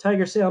known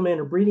tiger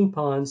salamander breeding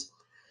ponds,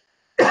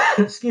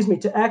 excuse me,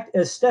 to act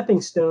as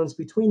stepping stones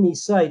between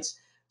these sites.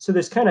 So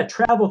there's kind of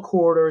travel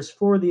corridors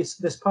for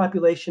this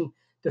population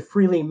to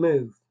freely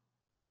move.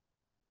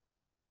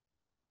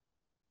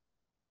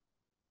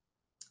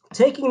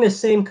 Taking this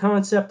same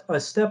concept a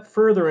step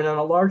further and on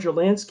a larger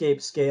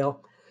landscape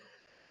scale,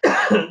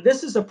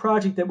 this is a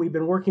project that we've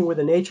been working with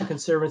the Nature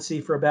Conservancy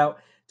for about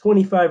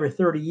 25 or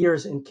 30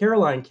 years in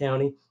Caroline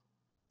County,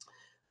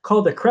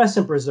 called the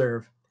Crescent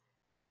Preserve.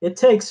 It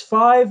takes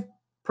 5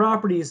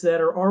 properties that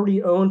are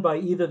already owned by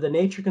either the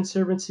Nature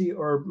Conservancy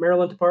or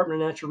Maryland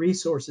Department of Natural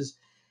Resources,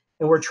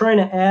 and we're trying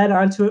to add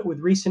onto it with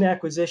recent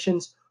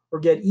acquisitions or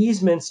get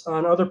easements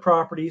on other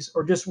properties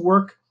or just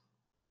work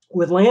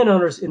with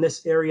landowners in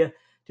this area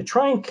to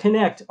try and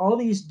connect all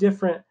these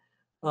different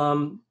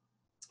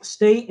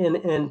state and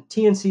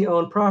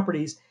TNC-owned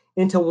properties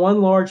into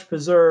one large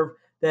preserve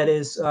that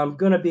is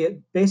going to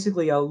be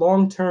basically a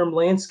long-term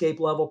landscape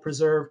level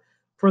preserve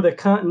for the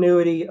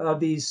continuity of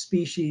these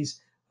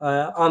species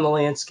on the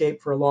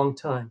landscape for a long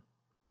time.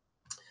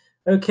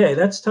 Okay,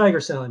 that's tiger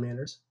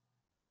salamanders.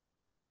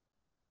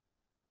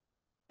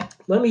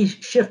 Let me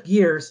shift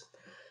gears,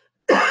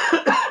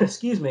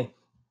 excuse me,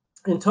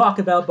 and talk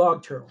about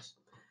bog turtles.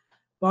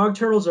 Bog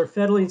turtles are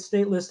federally and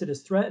state listed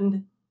as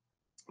threatened.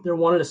 They're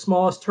one of the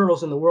smallest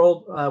turtles in the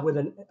world with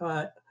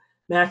a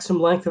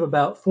maximum length of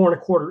about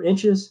 4¼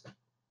 inches.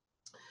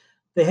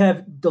 They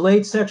have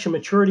delayed sexual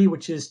maturity,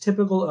 which is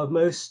typical of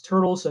most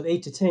turtles of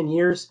 8 to 10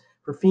 years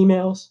for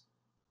females.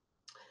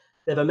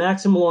 They have a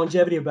maximum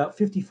longevity of about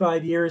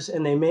 55 years,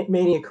 and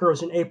mating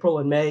occurs in April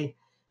and May.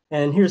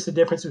 And here's the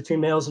difference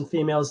between males and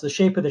females: the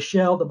shape of the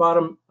shell, the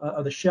bottom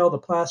of the shell, the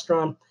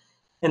plastron,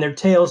 and their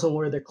tails and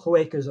where their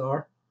cloacas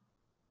are.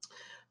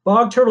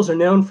 Bog turtles are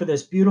known for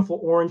this beautiful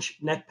orange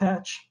neck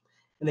patch,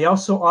 and they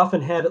also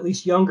often have, at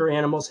least younger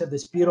animals, have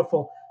this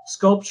beautiful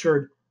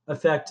sculptured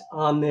effect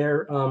on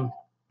their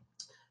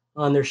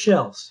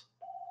shells.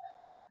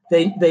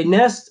 They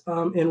nest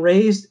in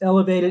raised,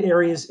 elevated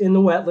areas in the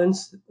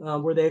wetlands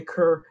where they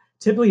occur,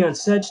 typically on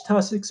sedge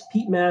tussocks,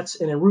 peat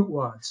mats, and in root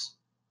wads.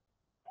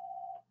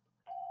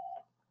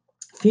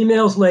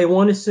 Females lay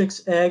 1 to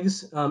 6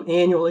 eggs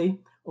annually,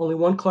 only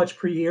 1 clutch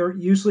per year,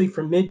 usually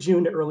from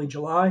mid-June to early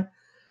July.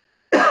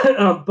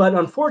 But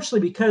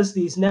unfortunately, because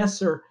these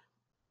nests are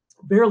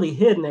barely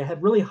hidden, they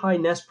have really high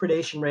nest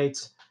predation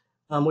rates,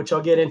 which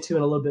I'll get into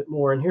in a little bit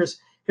more. And here's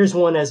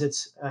one as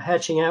it's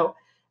hatching out.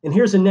 And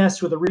here's a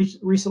nest with a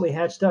recently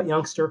hatched out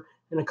youngster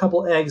and a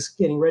couple eggs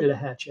getting ready to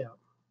hatch out.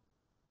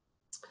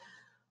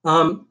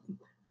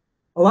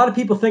 A lot of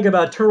people think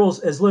about turtles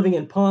as living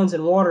in ponds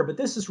and water, but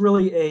this is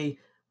really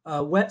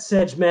a wet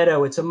sedge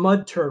meadow. It's a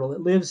mud turtle.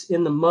 It lives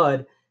in the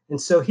mud. And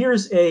so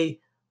here's a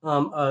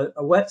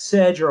wet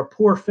sedge or a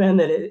poor fen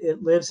that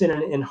it lives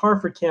in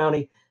Harford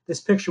County. This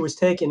picture was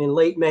taken in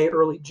late May,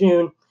 early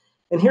June.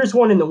 And here's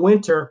one in the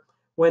winter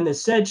when the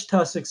sedge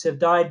tussocks have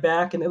died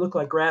back and they look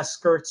like grass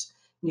skirts.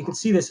 And you can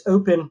see this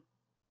open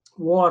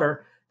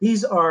water.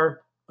 These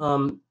are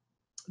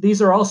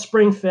all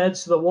spring fed,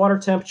 so the water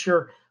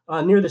temperature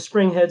near the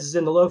spring heads is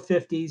in the low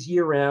 50s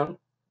year round.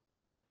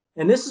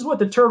 And this is what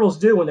the turtles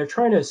do when they're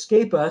trying to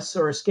escape us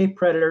or escape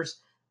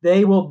predators.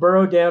 They will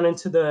burrow down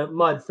into the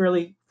mud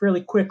fairly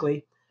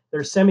quickly.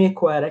 They're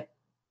semi-aquatic,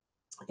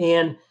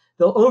 and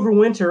they'll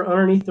overwinter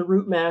underneath the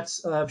root mats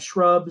of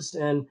shrubs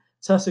and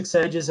tussock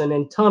sedges and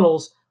in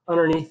tunnels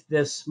underneath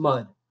this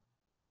mud.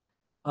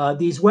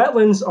 These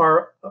wetlands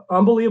are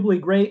unbelievably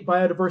great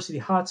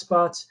biodiversity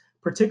hotspots,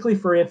 particularly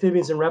for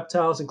amphibians and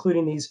reptiles,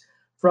 including these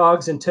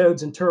frogs and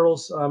toads and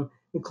turtles,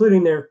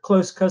 including their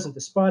close cousin,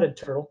 the spotted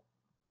turtle.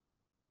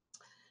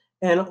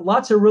 And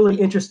lots of really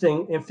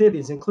interesting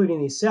amphibians, including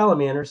these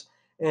salamanders.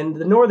 And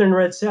the northern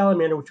red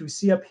salamander, which we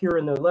see up here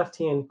in the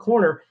left-hand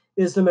corner,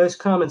 is the most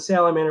common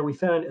salamander we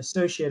found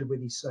associated with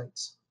these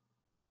sites.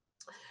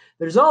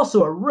 There's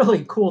also a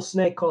really cool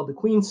snake called the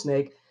queen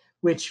snake,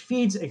 which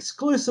feeds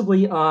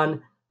exclusively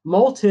on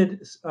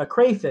molted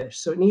crayfish.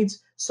 So it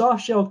needs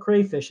soft-shelled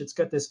crayfish. It's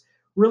got this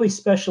really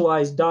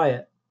specialized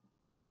diet.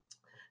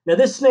 Now,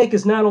 this snake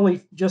is not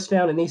only just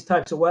found in these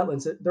types of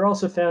wetlands, they're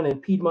also found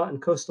in Piedmont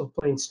and coastal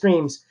plain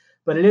streams,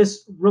 but it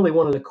is really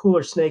one of the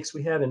cooler snakes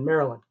we have in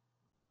Maryland.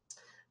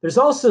 There's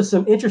also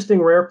some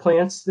interesting rare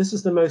plants. This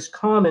is the most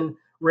common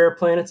rare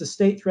plant. It's a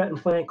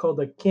state-threatened plant called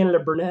the Canada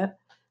burnet,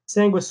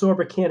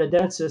 Sanguisorba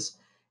canadensis,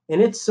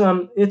 and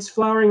it's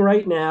flowering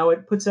right now.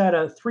 It puts out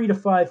a 3 to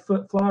 5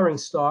 foot flowering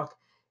stalk.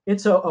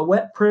 It's a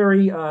wet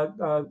prairie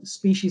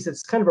species.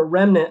 It's kind of a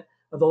remnant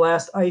of the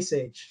last ice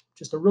age.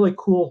 Just a really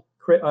cool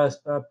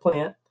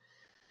plant.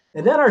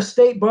 And then our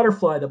state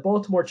butterfly, the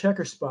Baltimore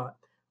checker spot.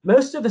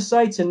 Most of the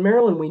sites in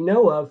Maryland we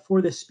know of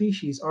for this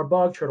species are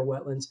bog turtle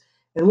wetlands.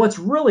 And what's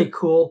really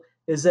cool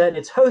is that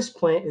its host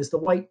plant is the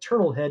white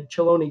turtlehead,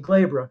 Chelone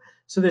glabra.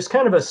 So there's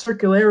kind of a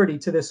circularity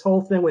to this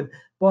whole thing with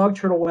bog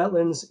turtle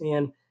wetlands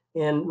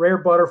and rare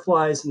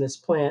butterflies in this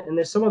plant. And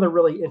there's some other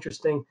really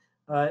interesting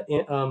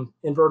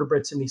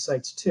invertebrates in these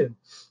sites too.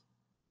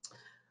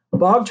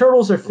 Bog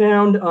turtles are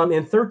found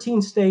in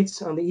 13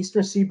 states on the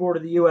eastern seaboard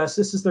of the U.S.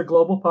 This is their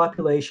global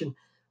population.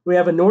 We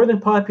have a northern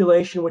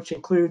population, which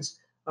includes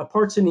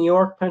parts of New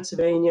York,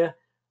 Pennsylvania,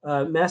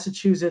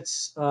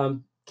 Massachusetts,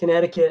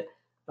 Connecticut,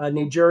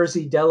 New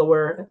Jersey,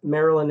 Delaware,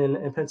 Maryland,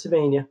 and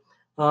Pennsylvania.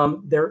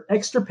 They're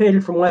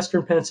extirpated from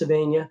western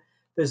Pennsylvania.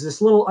 There's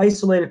this little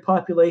isolated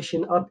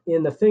population up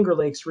in the Finger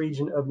Lakes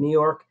region of New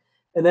York.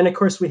 And then, of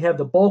course, we have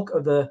the bulk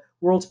of the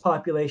world's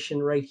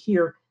population right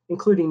here,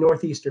 including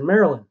northeastern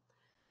Maryland.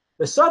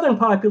 The southern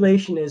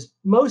population is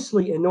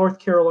mostly in North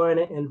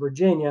Carolina and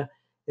Virginia.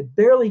 It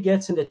barely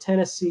gets into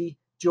Tennessee,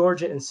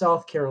 Georgia, and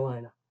South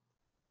Carolina.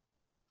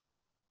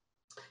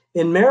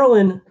 In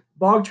Maryland,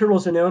 bog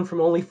turtles are known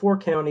from only 4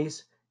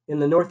 counties in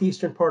the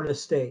northeastern part of the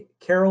state: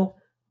 Carroll,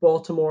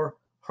 Baltimore,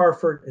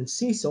 Harford, and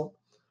Cecil.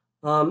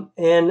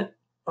 And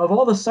of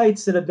all the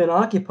sites that have been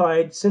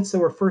occupied since they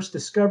were first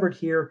discovered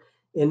here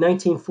in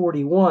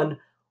 1941,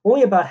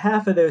 only about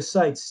half of those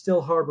sites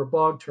still harbor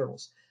bog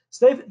turtles.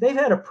 So they've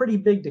had a pretty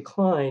big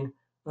decline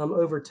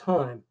over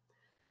time.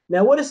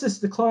 Now, what is this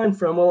decline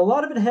from? Well, a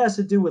lot of it has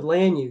to do with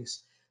land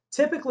use.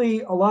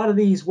 Typically, a lot of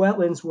these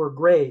wetlands were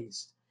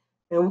grazed.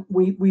 And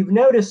we've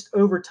noticed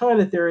over time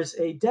that there is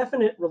a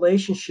definite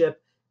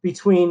relationship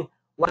between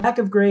lack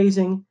of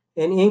grazing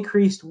and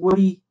increased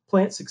woody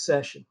plant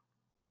succession.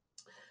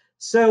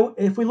 So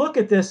if we look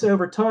at this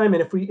over time,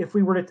 and if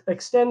we were to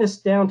extend this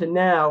down to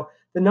now,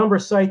 the number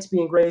of sites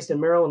being grazed in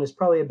Maryland is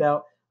probably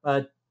about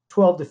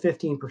 12 to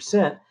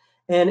 15%.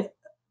 And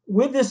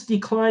with this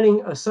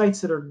declining of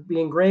sites that are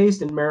being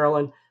grazed in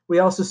Maryland, we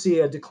also see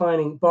a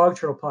declining bog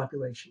turtle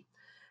population.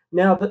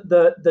 Now,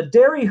 the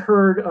dairy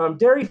herd,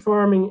 dairy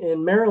farming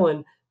in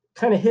Maryland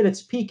kind of hit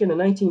its peak in the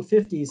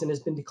 1950s and has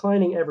been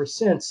declining ever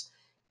since.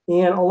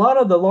 And a lot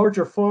of the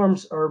larger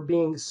farms are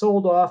being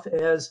sold off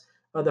as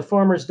the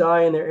farmers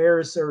die and their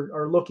heirs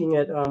are looking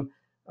at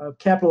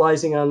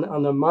capitalizing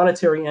on the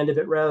monetary end of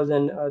it rather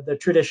than the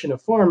tradition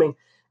of farming.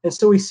 And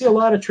so we see a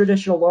lot of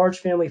traditional large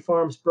family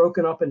farms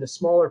broken up into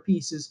smaller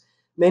pieces.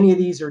 Many of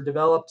these are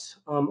developed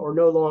or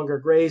no longer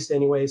grazed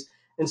anyways.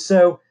 And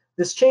so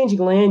this changing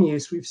land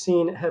use we've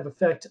seen have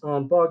effect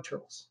on bog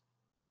turtles.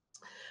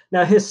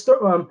 Now,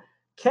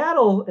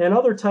 cattle and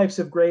other types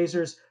of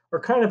grazers are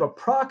kind of a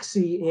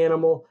proxy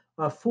animal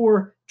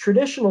for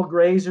traditional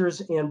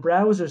grazers and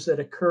browsers that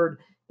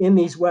occurred in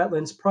these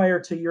wetlands prior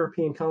to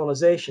European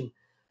colonization.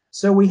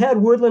 So we had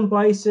woodland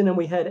bison and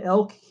we had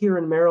elk here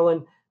in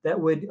Maryland that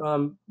would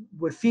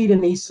feed in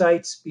these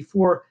sites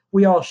before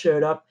we all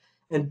showed up.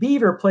 And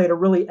beaver played a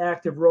really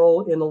active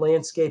role in the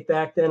landscape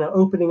back then,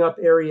 opening up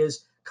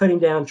areas, cutting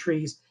down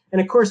trees. And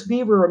of course,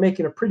 beaver are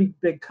making a pretty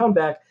big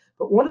comeback.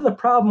 But one of the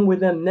problems with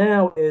them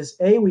now is,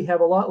 A, we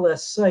have a lot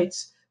less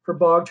sites for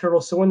bog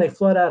turtles. So when they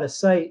flood out of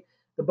sight,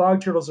 the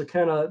bog turtles are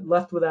kind of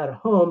left without a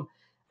home.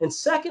 And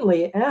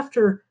secondly,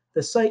 after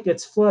the site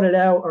gets flooded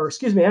out, or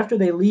excuse me, after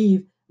they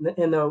leave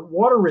and the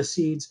water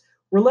recedes,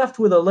 we're left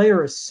with a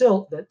layer of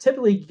silt that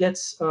typically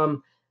gets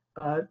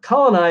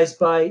colonized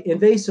by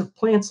invasive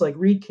plants like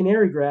reed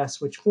canary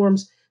grass, which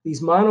forms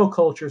these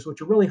monocultures,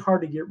 which are really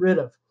hard to get rid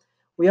of.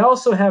 We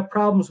also have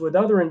problems with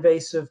other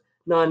invasive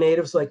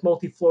non-natives like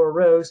multiflora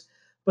rose,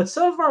 but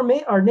some of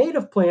our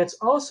native plants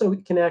also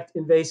can act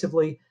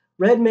invasively.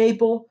 Red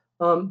maple,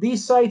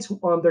 these sites,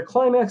 their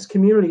climax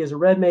community is a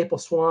red maple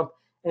swamp,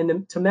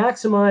 and to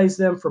maximize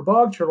them for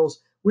bog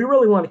turtles, we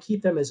really want to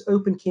keep them as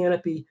open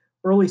canopy,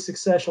 early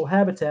successional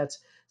habitats.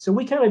 So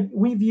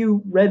we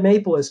view red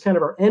maple as kind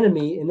of our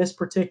enemy in this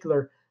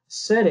particular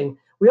setting.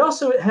 We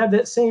also have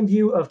that same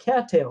view of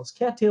cattails.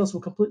 Cattails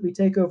will completely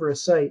take over a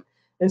site.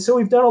 And so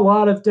we've done a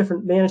lot of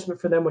different management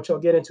for them, which I'll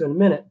get into in a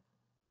minute.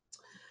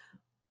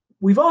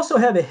 We've also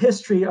had a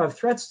history of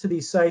threats to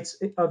these sites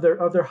of their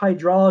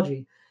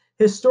hydrology.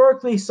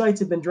 Historically,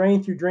 sites have been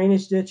drained through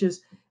drainage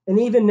ditches, and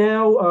even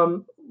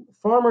now,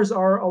 farmers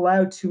are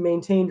allowed to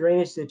maintain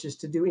drainage ditches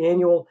to do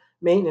annual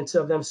maintenance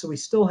of them. So we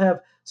still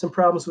have some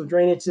problems with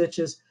drainage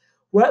ditches.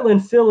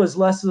 Wetland fill is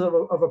less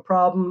of a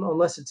problem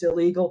unless it's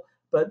illegal,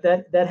 but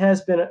that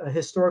has been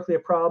historically a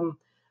problem.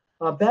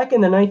 Back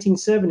in the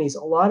 1970s,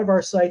 a lot of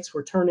our sites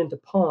were turned into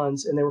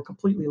ponds and they were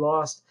completely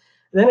lost.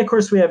 And then, of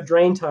course, we have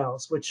drain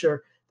tiles, which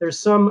are there's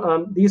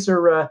some.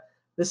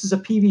 This is a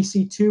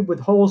PVC tube with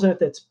holes in it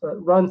that's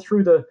run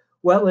through the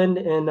wetland,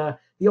 and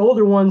the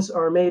older ones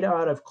are made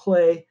out of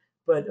clay,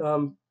 but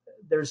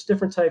there's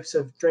different types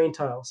of drain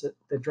tiles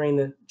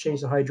that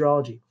change the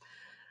hydrology.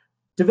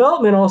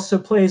 Development also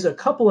plays a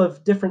couple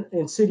of different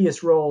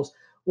insidious roles.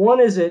 One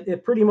is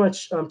it pretty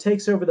much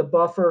takes over the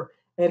buffer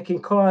and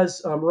can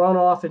cause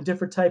runoff and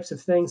different types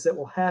of things that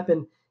will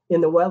happen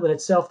in the wetland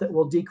itself that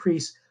will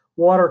decrease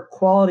water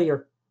quality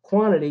or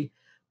quantity.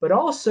 But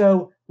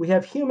also, we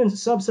have human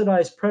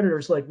subsidized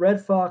predators like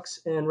red fox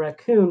and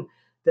raccoon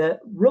that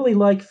really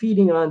like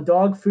feeding on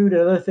dog food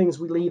and other things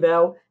we leave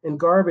out and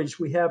garbage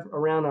we have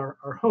around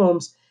our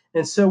homes.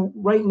 And so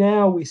right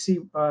now we see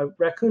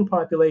raccoon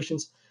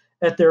populations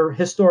at their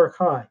historic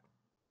high.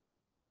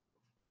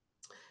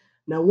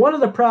 Now, one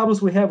of the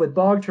problems we have with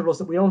bog turtles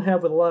that we don't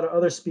have with a lot of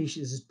other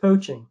species is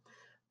poaching.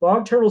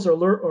 Bog turtles are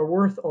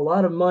worth a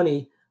lot of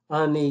money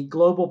on the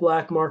global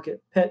black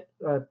market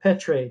pet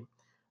trade.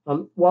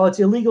 While it's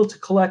illegal to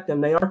collect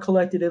them, they are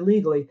collected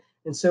illegally,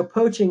 and so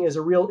poaching is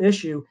a real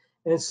issue.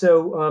 And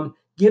so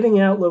giving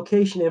out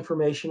location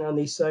information on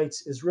these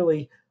sites is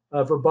really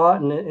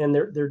verboten, and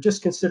they're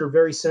just considered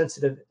very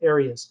sensitive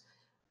areas.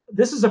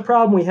 This is a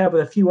problem we have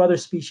with a few other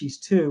species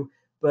too,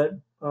 but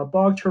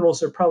bog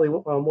turtles are probably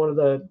one of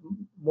the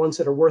ones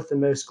that are worth the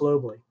most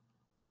globally.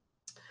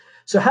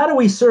 So how do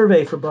we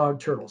survey for bog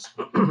turtles?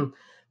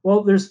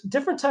 Well, there's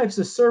different types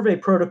of survey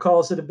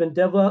protocols that have been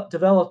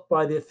developed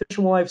by the Fish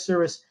and Wildlife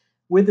Service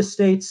with the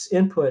state's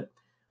input.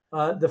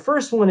 The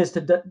first one is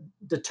to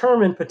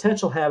determine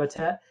potential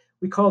habitat.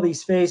 We call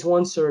these phase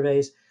 1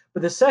 surveys.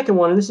 But the second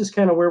one, and this is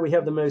kind of where we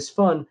have the most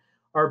fun,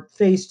 are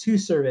phase 2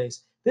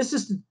 surveys. This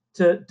is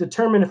to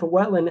determine if a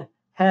wetland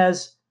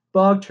has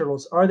bog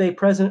turtles. Are they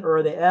present or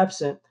are they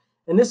absent?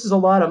 And this is a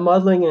lot of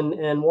muddling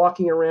and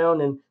walking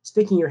around and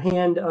sticking your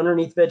hand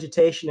underneath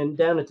vegetation and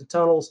down into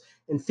tunnels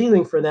and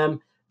feeling for them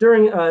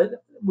during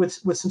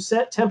with some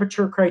set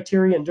temperature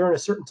criteria and during a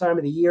certain time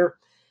of the year.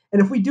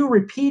 And if we do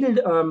repeated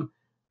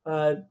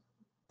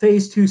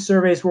phase 2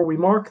 surveys where we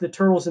mark the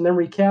turtles and then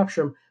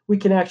recapture them, we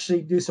can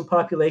actually do some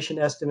population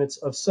estimates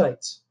of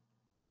sites.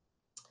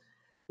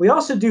 We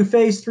also do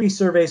phase 3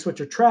 surveys,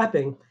 which are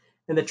trapping.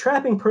 And the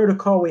trapping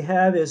protocol we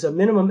have is a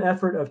minimum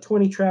effort of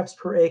 20 traps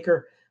per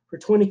acre for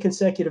 20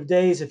 consecutive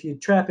days if you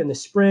trap in the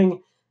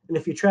spring. And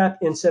if you trap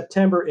in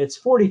September, it's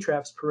 40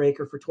 traps per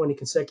acre for 20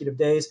 consecutive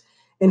days.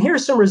 And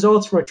here's some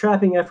results from a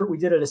trapping effort we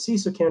did at a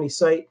Cecil County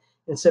site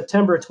in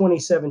September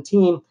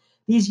 2017.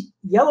 These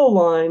yellow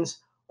lines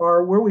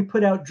are where we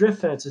put out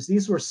drift fences.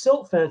 These were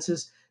silt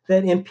fences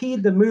that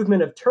impede the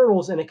movement of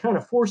turtles, and it kind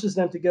of forces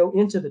them to go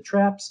into the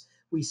traps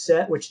we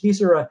set, which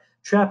these are a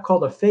trap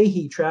called a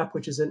Fahey trap,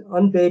 which is an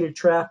unbaited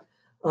trap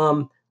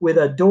with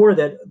a door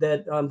that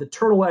the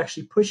turtle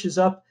actually pushes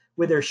up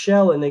with their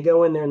shell, and they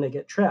go in there and they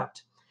get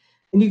trapped.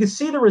 And you can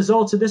see the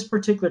results of this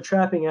particular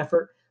trapping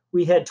effort.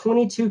 We had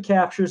 22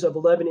 captures of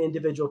 11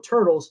 individual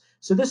turtles,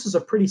 so this is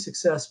a pretty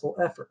successful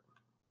effort.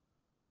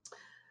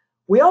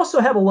 We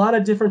also have a lot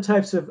of different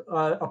types of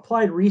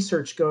applied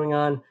research going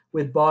on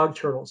with bog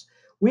turtles.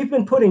 We've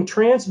been putting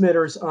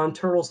transmitters on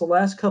turtles the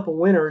last couple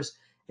winters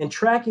and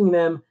tracking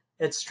them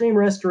at stream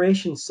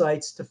restoration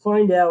sites to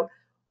find out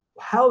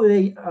how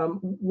they,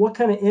 what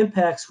kind of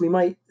impacts we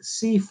might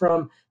see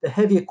from the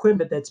heavy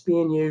equipment that's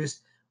being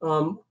used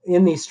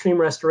in these stream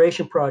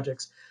restoration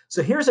projects.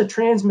 So here's a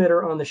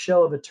transmitter on the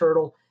shell of a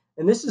turtle,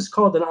 and this is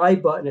called an I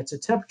button. It's a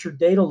temperature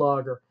data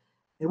logger.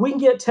 And we can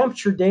get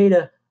temperature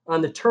data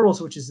on the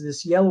turtles, which is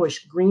this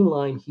yellowish green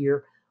line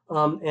here.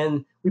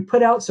 And we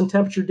put out some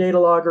temperature data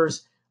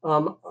loggers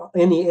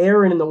in the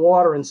air and in the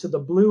water. And so the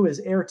blue is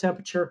air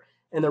temperature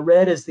and the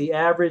red is the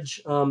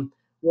average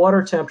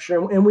water temperature.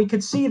 And we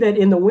could see that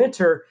in the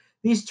winter,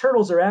 these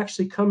turtles are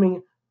actually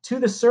coming to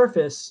the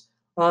surface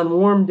on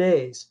warm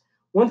days.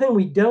 One thing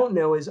we don't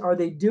know is, are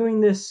they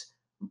doing this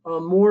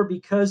more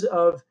because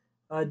of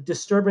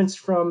disturbance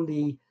from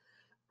the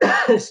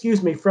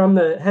excuse me, from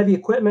the heavy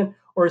equipment,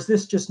 or is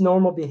this just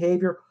normal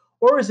behavior,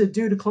 or is it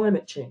due to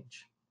climate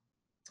change?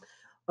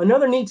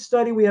 Another neat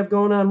study we have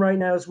going on right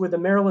now is with the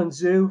Maryland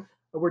Zoo.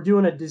 We're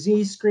doing a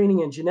disease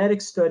screening and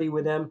genetics study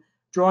with them,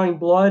 drawing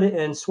blood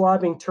and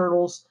swabbing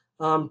turtles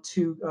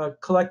to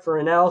collect for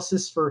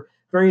analysis for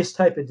various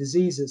type of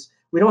diseases.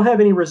 We don't have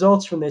any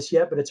results from this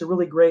yet, but it's a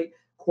really great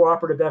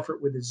cooperative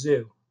effort with the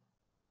zoo.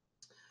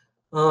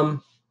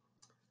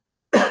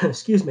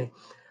 Excuse me.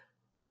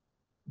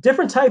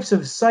 Different types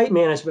of site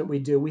management we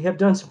do. We have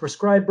done some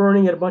prescribed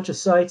burning at a bunch of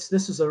sites.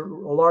 This is a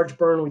large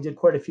burn we did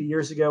quite a few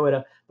years ago at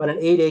about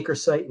an 8-acre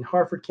site in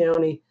Harford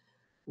County.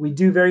 We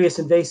do various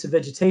invasive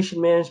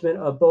vegetation management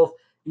of both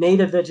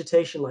native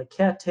vegetation like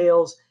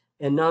cattails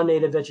and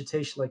non-native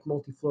vegetation like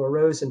multiflora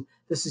rose. And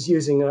this is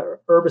using a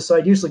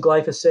herbicide. Usually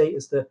glyphosate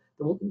is the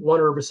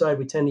one herbicide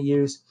we tend to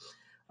use.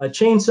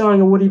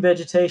 Chainsawing of woody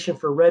vegetation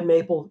for red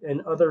maple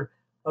and other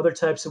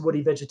types of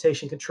woody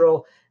vegetation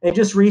control. And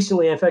just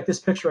recently, in fact, this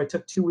picture I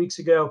took 2 weeks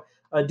ago,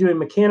 doing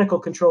mechanical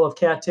control of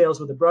cattails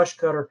with a brush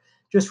cutter,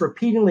 just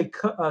repeatedly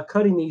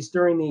cutting these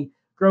during the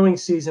growing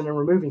season and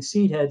removing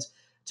seed heads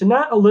to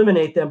not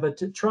eliminate them, but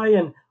to try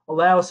and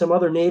allow some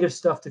other native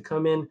stuff to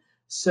come in.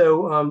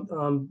 So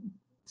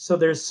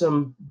there's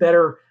some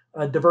better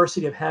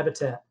diversity of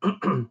habitat.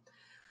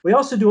 We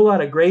also do a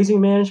lot of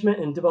grazing management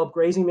and develop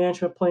grazing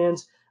management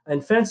plans.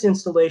 And fence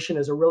installation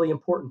is a really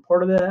important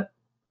part of that.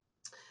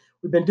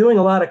 We've been doing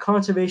a lot of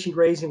conservation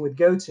grazing with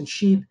goats and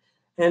sheep.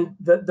 And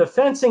the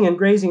fencing and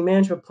grazing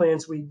management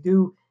plans we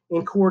do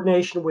in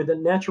coordination with the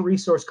Natural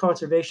Resource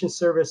Conservation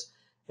Service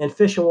and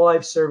Fish and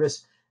Wildlife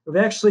Service.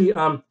 We've actually,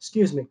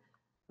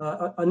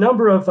 a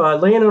number of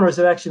landowners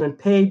have actually been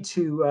paid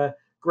to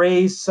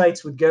graze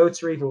sites with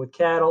goats or even with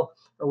cattle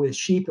or with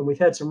sheep. And we've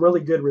had some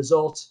really good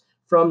results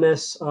from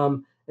this.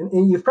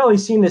 And you've probably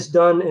seen this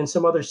done in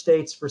some other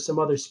states for some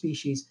other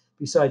species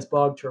besides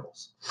bog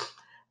turtles.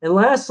 And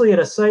lastly, at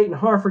a site in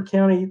Harford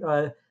County,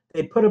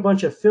 they put a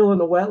bunch of fill in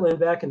the wetland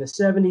back in the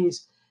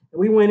 70s. And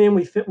we went in,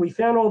 we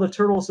found all the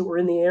turtles that were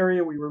in the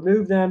area, we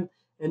removed them.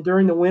 And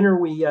during the winter,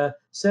 we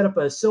set up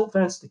a silt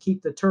fence to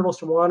keep the turtles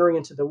from wandering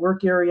into the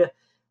work area.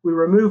 We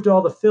removed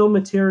all the fill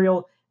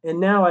material. And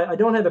now I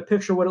don't have a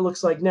picture of what it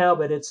looks like now,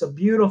 but it's a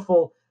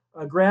beautiful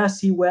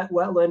grassy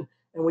wetland.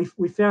 And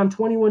we found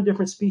 21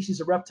 different species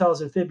of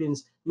reptiles and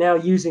amphibians now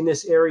using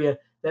this area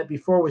that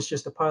before was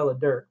just a pile of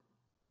dirt.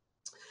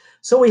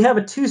 So we have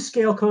a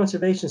 2-scale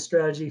conservation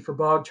strategy for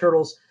bog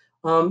turtles.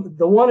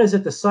 The one is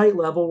at the site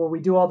level where we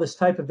do all this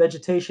type of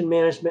vegetation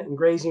management and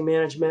grazing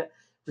management,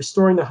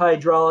 restoring the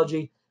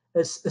hydrology,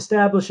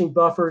 establishing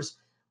buffers.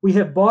 We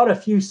have bought a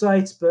few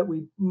sites, but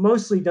we've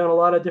mostly done a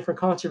lot of different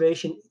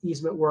conservation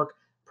easement work,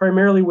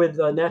 primarily with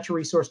the Natural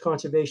Resource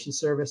Conservation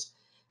Service.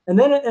 And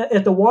then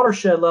at the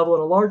watershed level, at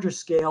a larger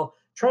scale,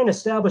 trying to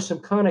establish some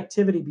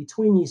connectivity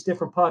between these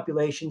different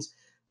populations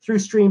through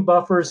stream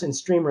buffers and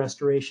stream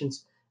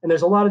restorations. And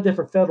there's a lot of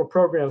different federal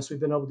programs we've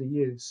been able to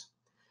use.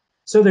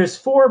 So there's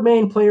 4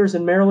 main players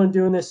in Maryland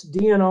doing this: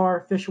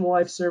 DNR, Fish and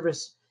Wildlife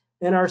Service,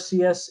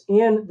 NRCS,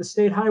 and the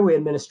State Highway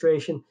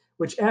Administration,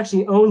 which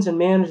actually owns and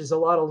manages a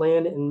lot of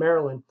land in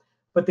Maryland.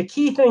 But the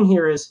key thing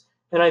here is,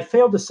 and I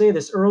failed to say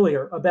this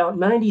earlier, about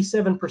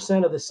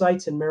 97% of the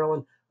sites in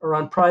Maryland are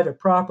on private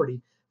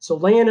property. So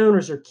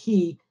landowners are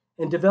key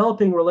in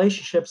developing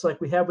relationships like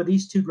we have with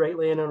these 2 great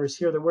landowners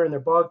here that are wearing their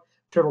bog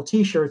turtle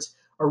t-shirts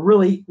are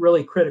really,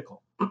 really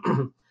critical.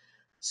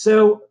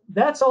 So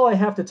that's all I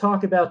have to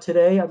talk about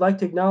today. I'd like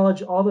to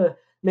acknowledge all the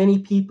many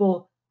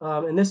people,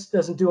 and this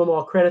doesn't do them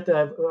all credit, that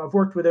I've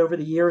worked with over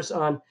the years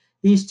on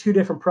these 2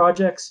 different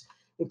projects,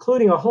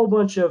 including a whole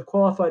bunch of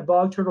qualified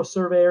bog turtle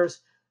surveyors,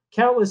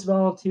 countless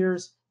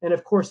volunteers, and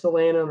of course the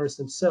landowners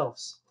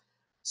themselves.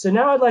 So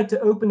now I'd like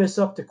to open this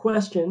up to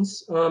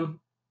questions.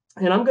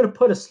 And I'm going to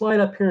put a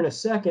slide up here in a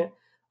second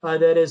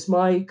that is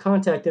my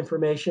contact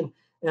information.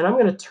 And I'm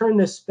going to turn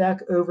this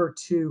back over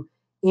to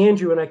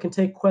Andrew, and I can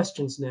take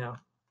questions now.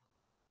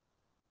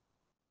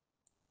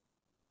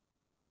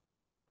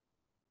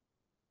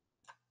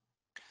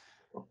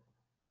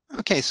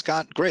 Okay,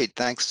 Scott, great.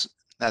 Thanks.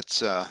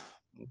 That's an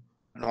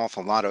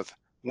awful lot of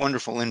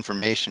wonderful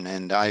information.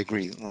 And I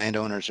agree,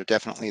 landowners are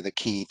definitely the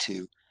key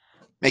to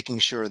making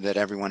sure that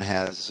everyone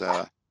has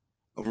a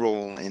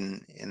role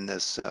in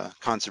this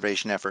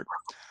conservation effort.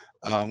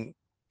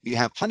 We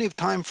have plenty of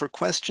time for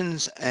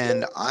questions,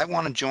 and I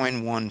want to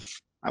join one.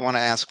 I want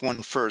to ask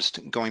one first,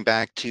 going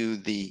back to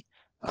the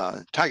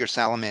tiger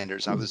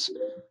salamanders. I was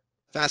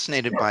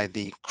fascinated by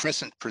the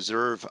crescent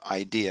preserve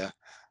idea.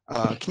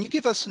 Can you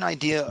give us an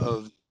idea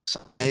of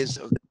size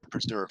of the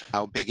preserve,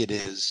 how big it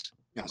is,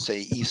 say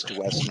east to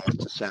west, north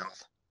to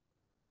south?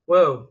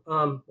 Whoa,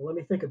 let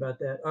me think about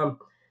that.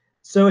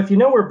 So if you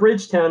know where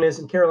Bridgetown is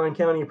in Caroline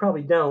County, you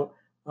probably don't,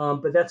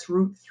 but that's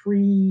Route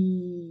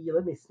 3,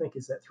 let me think,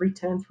 is that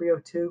 310,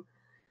 302?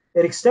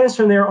 It extends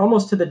from there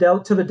almost to the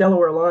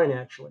Delaware line,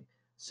 actually.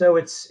 So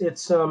it's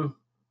I'm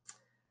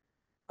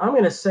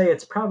going to say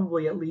it's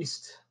probably at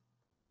least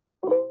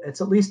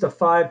it's at least a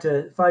 5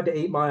 to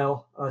 8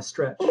 mile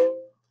stretch,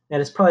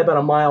 and it's probably about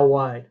a mile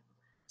wide.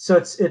 So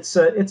it's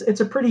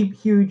a pretty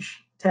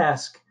huge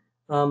task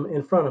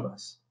in front of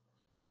us.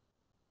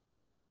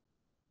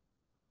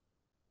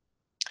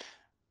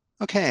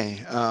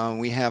 Okay,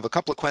 we have a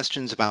couple of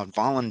questions about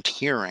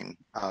volunteering.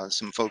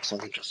 Some folks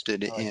are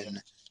interested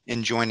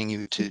in joining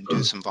you to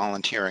do some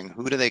volunteering.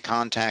 Who do they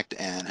contact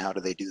and how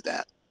do they do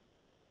that?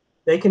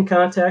 They can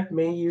contact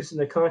me using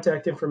the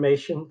contact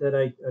information that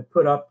I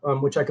put up,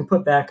 which I can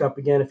put back up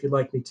again if you'd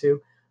like me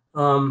to.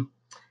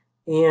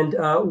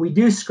 And we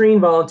do screen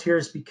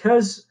volunteers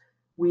because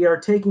we are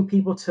taking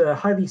people to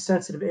highly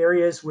sensitive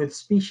areas with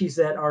species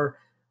that are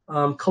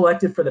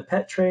collected for the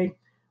pet trade.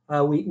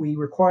 We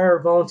require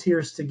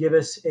volunteers to give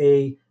us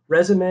a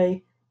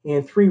resume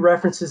and 3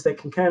 references that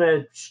can kind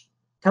of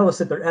tell us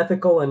that they're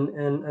ethical.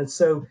 And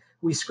so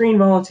we screen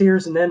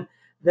volunteers, and then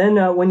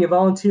when you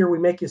volunteer, we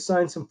make you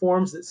sign some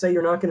forms that say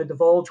you're not going to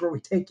divulge where we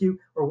take you,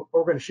 or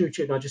we're going to shoot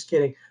you. No, just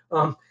kidding.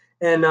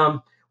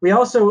 And we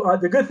also,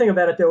 the good thing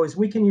about it though, is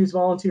we can use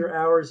volunteer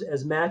hours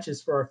as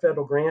matches for our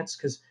federal grants,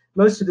 because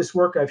most of this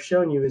work I've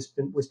shown you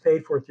was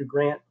paid for through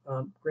grant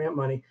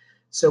money.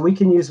 So we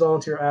can use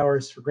volunteer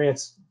hours for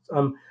grants.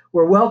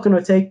 We're welcome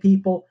to take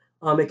people.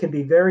 It can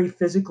be very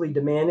physically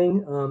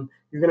demanding.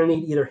 You're going to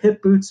need either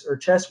hip boots or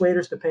chest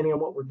waders, depending on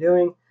what we're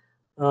doing.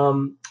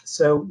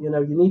 So you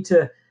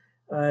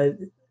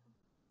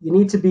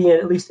need to be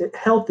at least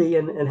healthy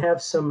and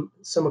have some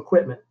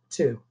equipment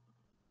too.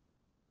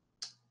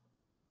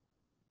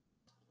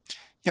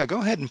 Yeah,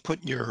 go ahead and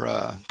put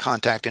your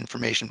contact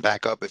information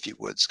back up if you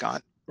would,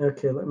 Scott.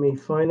 Okay, let me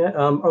find that.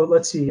 Oh,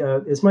 let's see.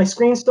 Is my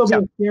screen still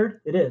being shared?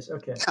 It is.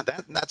 Okay. Yeah,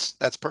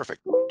 that's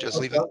perfect. Just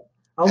Okay, leave it.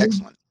 I'll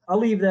Excellent. I'll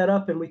leave that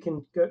up, and we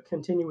can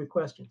continue with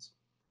questions.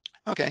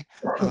 Okay.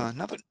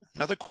 Another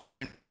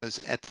question was,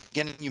 at the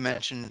beginning you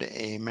mentioned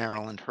a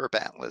Maryland herp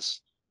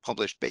atlas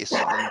published based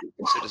on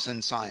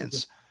citizen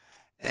science,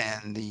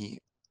 and the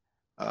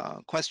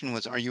question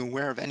was, are you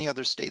aware of any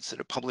other states that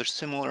have published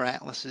similar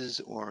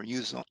atlases or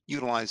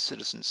utilize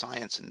citizen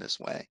science in this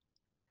way?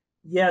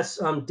 Yes,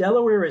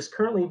 Delaware is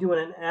currently doing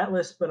an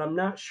atlas, but I'm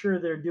not sure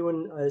they're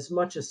doing as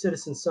much a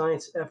citizen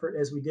science effort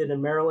as we did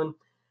in Maryland.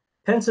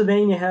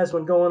 Pennsylvania has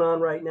one going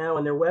on right now,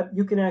 and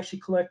you can actually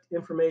collect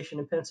information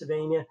in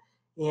Pennsylvania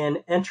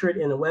and enter it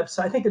in a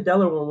website. I think the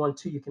Delaware one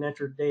too, you can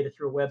enter data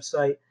through a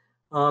website.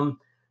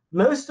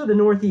 Most of the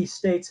Northeast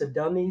states have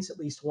done these at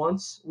least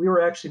once.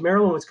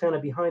 Maryland was kind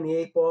of behind the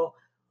 8 ball.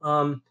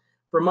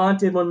 Vermont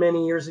did one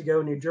many years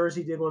ago. New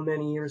Jersey did one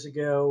many years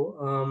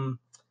ago.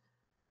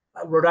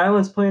 Rhode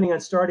Island's planning on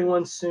starting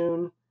one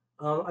soon.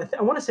 I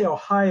want to say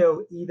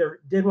Ohio either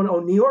did one. Oh,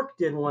 New York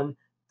did one,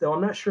 though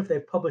I'm not sure if they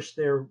published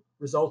their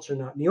results or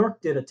not. New York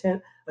did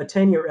a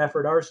 10-year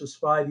effort. Ours was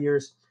 5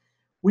 years.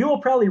 We will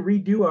probably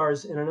redo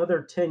ours in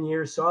another 10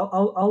 years. So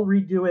I'll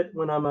redo it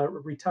when I'm a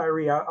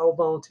retiree. I'll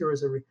volunteer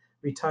as a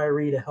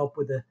retiree to help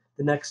with the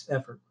next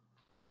effort.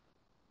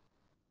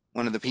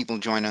 One of the people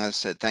joining us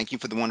said, thank you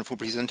for the wonderful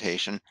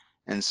presentation,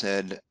 and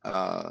said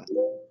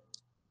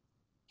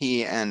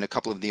he and a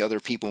couple of the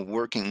other people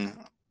working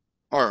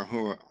or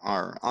who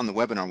are on the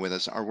webinar with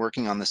us are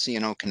working on the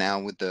C&O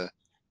Canal with the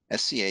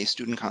SCA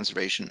Student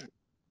Conservation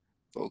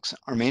folks.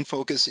 Our main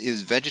focus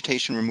is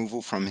vegetation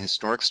removal from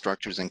historic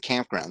structures and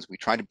campgrounds. We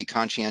try to be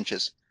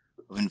conscientious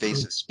of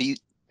invasive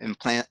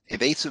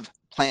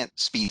plant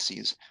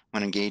species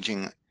when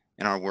engaging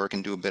in our work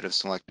and do a bit of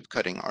selective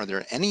cutting. Are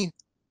there any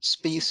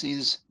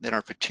species that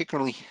are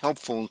particularly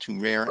helpful to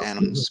rare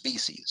animal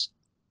species?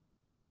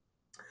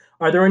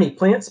 Are there any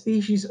plant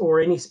species or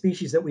any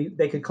species that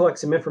they could collect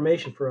some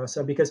information for us?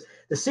 Because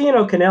the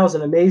C&O Canal is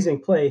an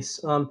amazing place.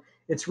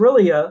 It's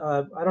really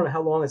I don't know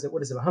how long is it?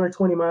 What is it?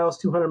 120 miles,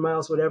 200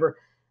 miles, whatever.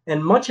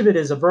 And much of it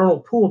is a vernal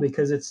pool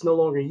because it's no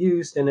longer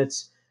used and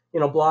it's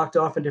blocked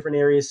off in different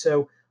areas.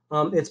 So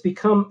it's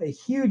become a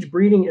huge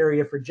breeding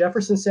area for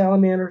Jefferson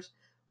salamanders,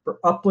 for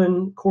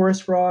upland chorus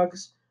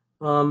frogs,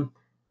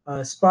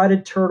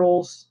 spotted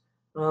turtles,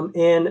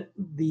 and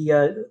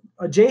the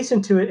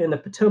adjacent to it in the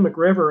Potomac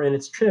River and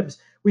its tribs,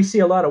 we see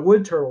a lot of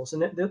wood turtles,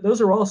 and those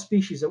are all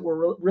species that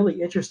we're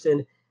really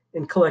interested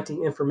in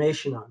collecting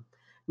information on.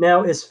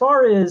 Now,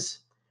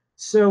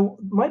 so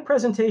my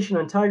presentation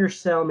on tiger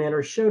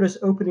salamanders showed us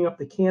opening up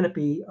the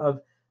canopy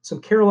of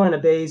some Carolina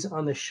bays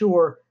on the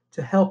shore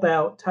to help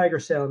out tiger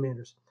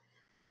salamanders.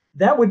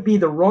 That would be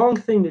the wrong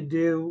thing to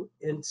do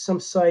in some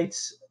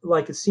sites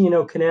like a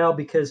C&O Canal,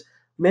 because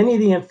many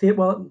of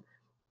the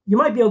you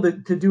might be able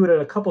to do it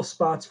at a couple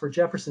spots for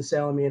Jefferson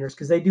salamanders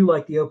because they do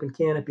like the open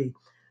canopy.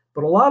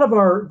 But a lot of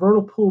our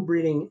vernal pool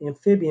breeding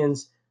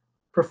amphibians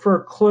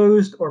prefer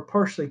closed or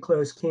partially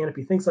closed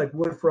canopy, things like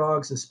wood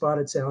frogs and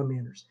spotted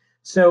salamanders.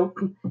 So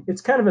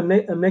it's kind of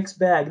a mixed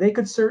bag. They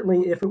could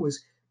certainly, if it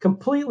was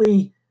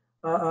completely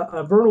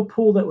a vernal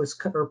pool that was,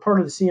 or part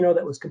of the C&O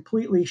that was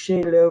completely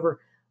shaded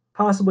over,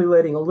 possibly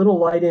letting a little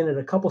light in at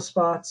a couple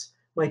spots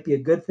might be a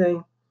good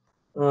thing.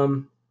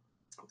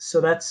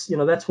 So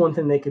that's one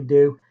thing they could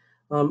do.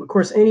 Of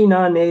course, any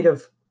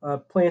non-native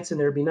plants in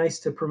there, it'd be nice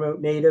to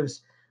promote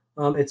natives.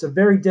 It's a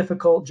very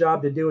difficult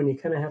job to do, and you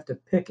kind of have to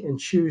pick and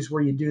choose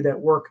where you do that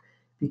work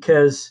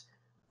because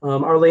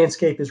our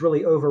landscape is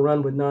really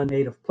overrun with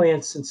non-native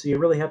plants, and so you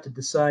really have to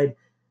decide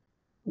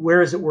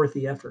where is it worth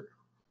the effort.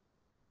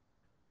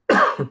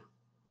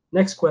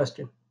 Next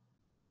question.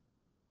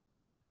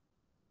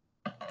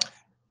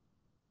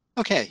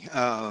 Okay,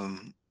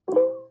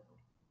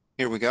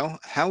 here we go.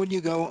 How would you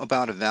go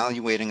about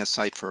evaluating a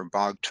site for a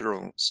bog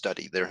turtle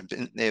study?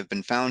 They have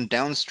been found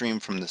downstream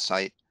from the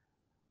site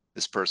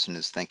this person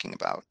is thinking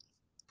about.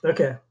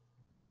 Okay.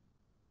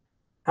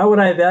 How would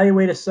I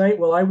evaluate a site?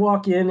 Well, I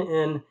walk in,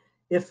 and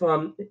if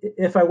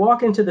I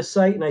walk into the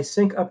site and I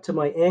sink up to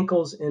my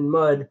ankles in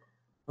mud,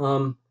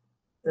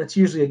 that's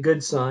usually a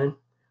good sign.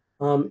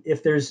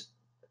 If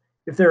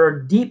there are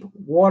deep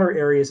water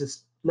areas,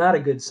 it's not a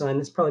good sign.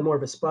 It's probably more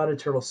of a spotted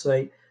turtle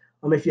site.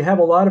 If you have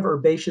a lot of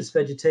herbaceous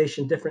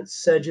vegetation, different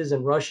sedges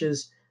and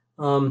rushes,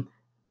 um,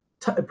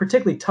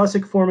 particularly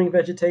tussock forming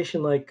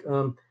vegetation like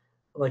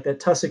that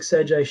tussock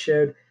sedge I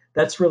showed,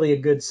 that's really a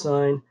good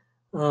sign.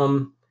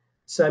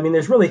 So I mean,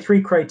 there's really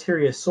three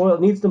criteria: soil,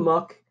 it needs the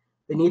muck,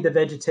 it needs the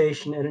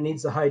vegetation, and it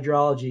needs the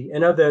hydrology.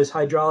 And of those,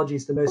 hydrology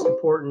is the most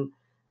important,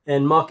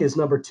 and muck is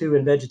number two,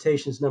 and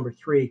vegetation is number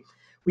three.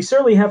 We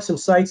certainly have some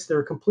sites that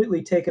are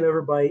completely taken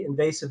over by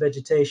invasive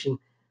vegetation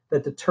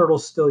that the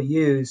turtles still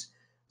use.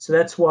 So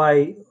that's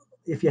why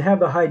if you have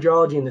the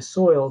hydrology in the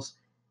soils,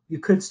 you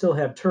could still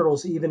have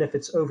turtles even if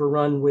it's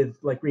overrun with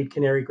like reed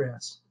canary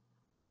grass.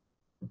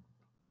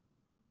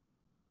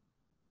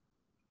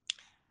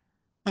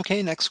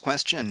 Okay, next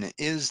question.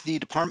 Is the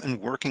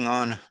department working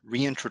on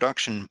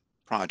reintroduction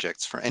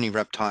projects for any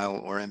reptile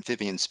or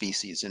amphibian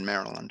species in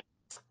Maryland?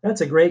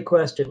 That's a great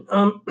question.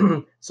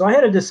 So I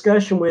had a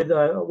discussion with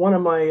one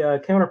of my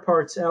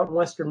counterparts out in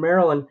Western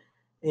Maryland,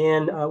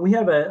 and we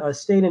have a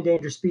state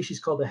endangered species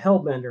called the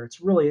hellbender.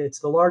 It's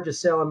the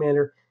largest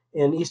salamander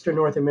in eastern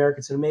North America.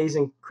 It's an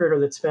amazing critter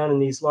that's found in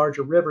these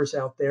larger rivers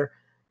out there,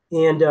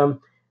 and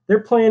they're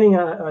planning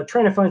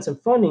trying to find some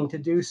funding to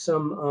do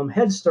some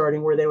head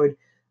starting where they would.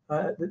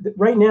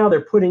 Right now,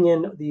 they're putting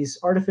in these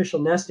artificial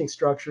nesting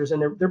structures,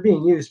 and they're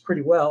being used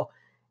pretty well,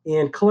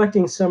 and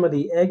collecting some of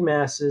the egg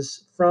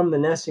masses from the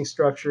nesting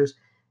structures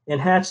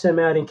and hatch them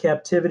out in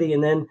captivity,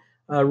 and then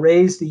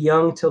raise the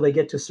young till they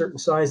get to a certain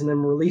size and then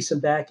release them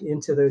back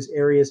into those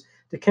areas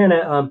to kind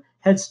of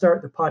head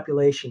start the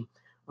population.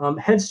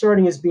 Head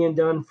starting is being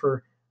done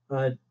for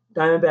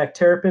diamondback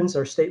terrapins,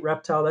 our state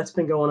reptile. That's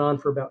been going on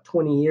for about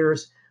 20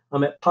 years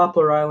at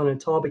Poplar Island in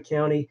Talbot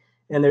County.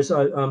 And there's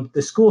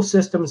the school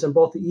systems in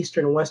both the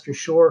eastern and western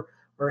shore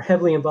are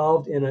heavily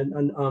involved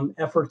in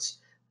efforts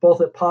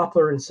both at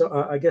Poplar and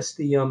so I guess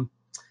the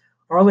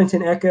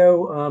Arlington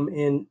Echo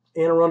in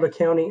Anne Arundel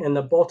County and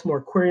the Baltimore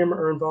Aquarium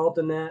are involved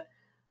in that.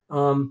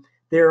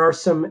 There are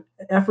some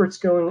efforts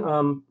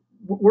going.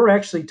 We're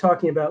actually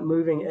talking about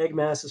moving egg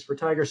masses for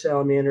tiger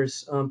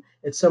salamanders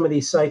at some of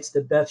these sites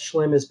that Beth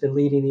Schlimm has been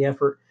leading the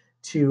effort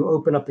to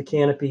open up the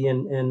canopy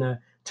and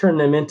turn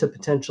them into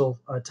potential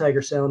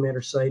tiger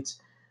salamander sites.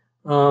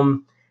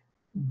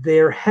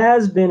 There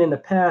has been in the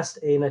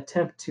past an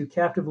attempt to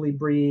captively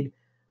breed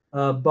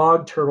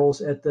bog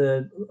turtles at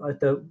the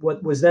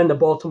what was then the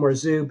Baltimore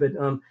Zoo, but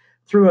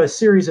through a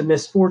series of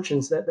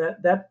misfortunes,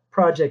 that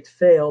project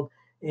failed,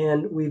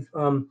 and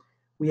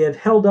we have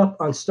held up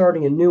on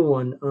starting a new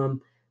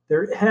one.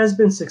 There has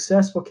been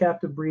successful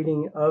captive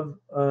breeding of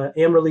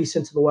and release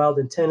into the wild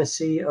in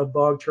Tennessee of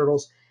bog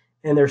turtles,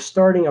 and they're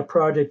starting a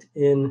project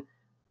in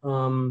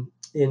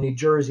New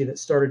Jersey that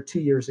started 2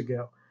 years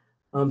ago.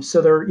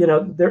 So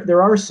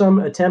there are some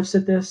attempts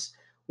at this.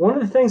 One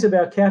of the things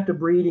about captive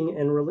breeding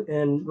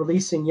and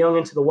releasing young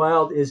into the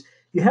wild is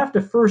you have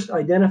to first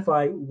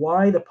identify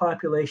why the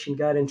population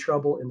got in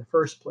trouble in the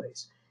first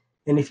place.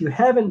 And if you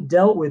haven't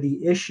dealt with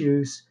the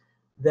issues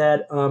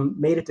that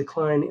made it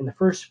decline in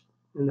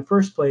the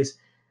first place,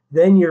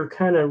 then you're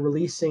kind of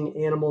releasing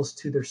animals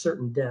to their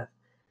certain death.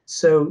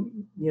 So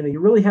you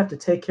really have to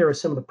take care of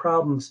some of the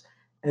problems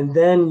and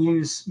then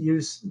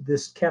use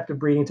this captive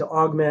breeding to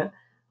augment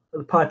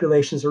the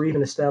populations or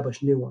even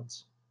establish new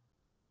ones.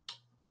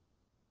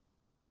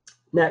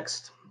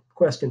 Next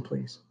question,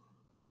 please.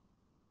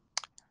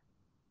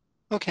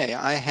 Okay,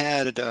 I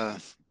had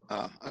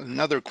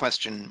another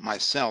question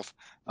myself.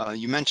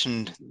 You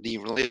mentioned the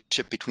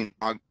relationship between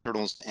bog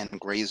turtles and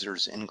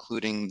grazers,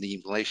 including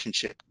the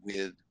relationship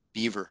with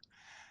beaver.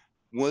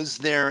 Was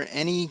there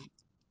any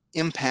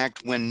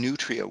impact when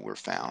nutria were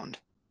found,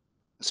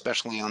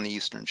 especially on the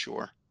eastern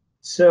shore?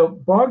 So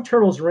bog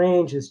turtles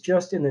range is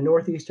just in the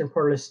northeastern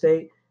part of the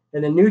state,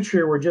 and the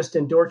nutria were just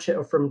in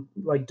Dorchester, from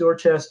like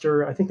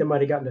Dorchester. I think they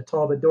might have gotten to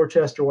Talbot,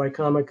 Dorchester,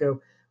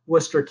 Wycomico,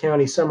 Worcester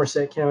County,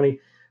 Somerset County.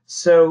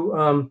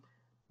 So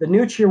the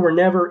nutria were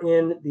never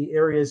in the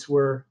areas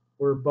where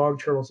bog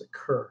turtles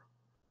occur.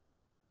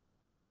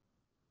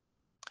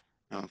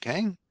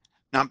 Okay.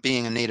 Not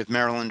being a native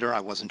Marylander, I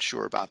wasn't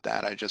sure about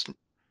that. I just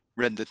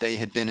read that they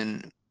had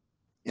been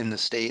in the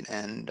state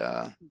and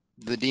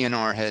the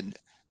DNR had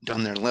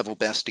done their level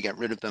best to get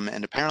rid of them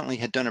and apparently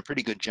had done a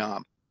pretty good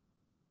job.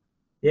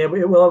 Yeah,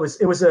 well,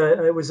 it was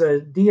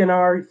a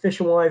DNR, Fish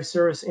and Wildlife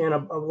Service, and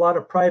a lot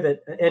of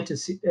private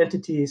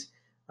entities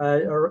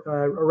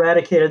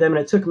eradicated them,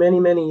 and it took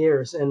many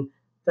years and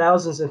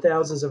thousands of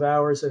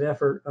hours of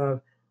effort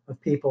of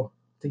people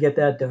to get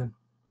that done.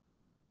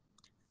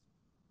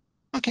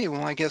 Okay,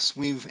 well, I guess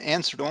we've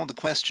answered all the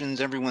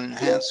questions everyone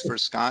has for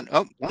Scott.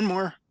 Oh, one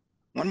more.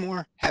 One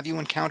more. Have you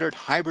encountered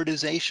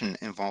hybridization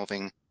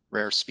involving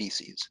rare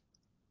species?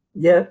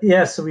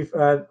 Yeah. So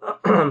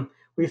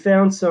we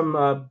found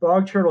some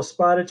bog turtle,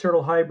 spotted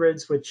turtle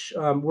hybrids, which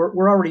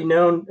were already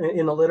known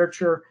in the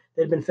literature.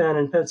 They'd been found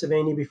in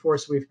Pennsylvania before,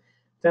 so we've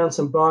found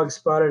some bog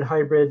spotted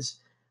hybrids.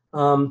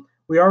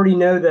 We already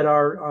know that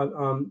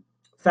our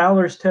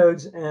Fowler's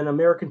toads and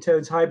American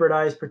toads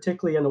hybridize,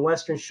 particularly on the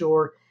western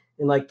shore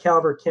in like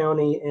Calvert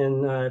County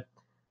and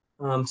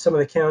some of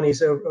the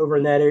counties over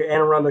in that area, Anne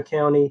Arundel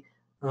County.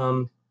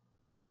 In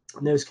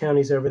those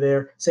counties over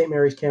there, St.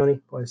 Mary's County.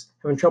 Boy, I was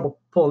having trouble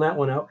pulling that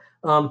one out.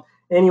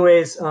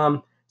 Anyways,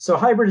 so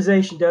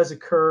hybridization does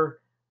occur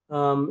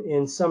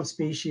in some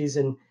species,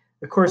 and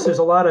of course, there's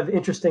a lot of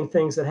interesting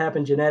things that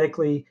happen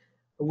genetically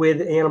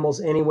with animals.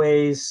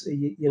 Anyways,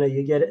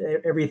 you get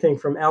everything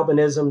from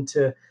albinism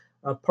to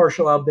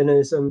partial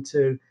albinism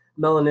to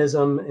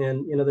melanism,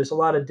 and there's a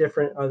lot of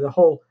different the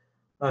whole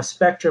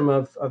spectrum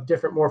of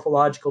different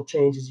morphological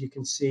changes you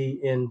can see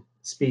in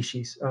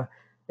species.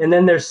 And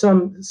then there's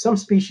some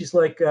species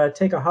like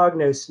take a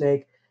hognose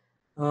snake.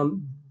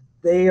 Um,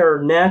 they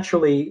are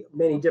naturally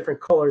many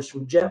different colors,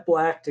 from jet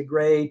black to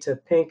gray to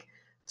pink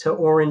to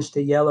orange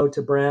to yellow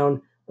to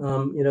brown.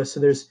 So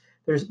there's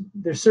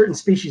certain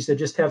species that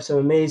just have some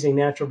amazing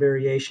natural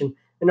variation,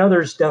 and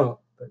others don't.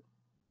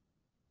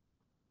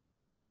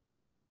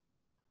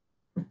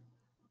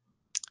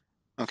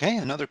 Okay,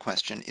 another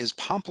question. Is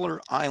Poplar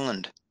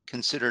Island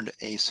considered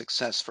a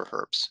success for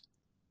herps?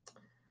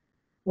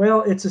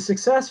 Well, it's a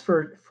success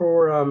for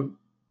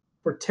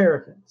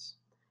terrapins.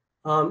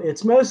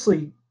 It's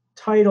mostly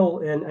tidal,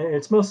 and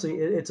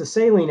it's a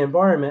saline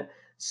environment,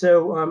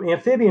 so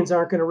amphibians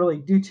aren't going to really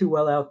do too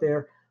well out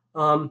there.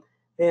 Um,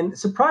 and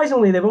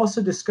surprisingly, they've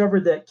also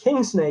discovered that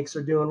king snakes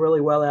are doing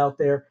really well out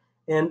there,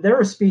 and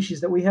they're a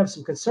species that we have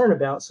some concern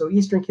about. So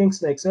eastern king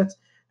snakes,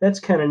 that's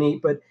kind of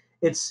neat, but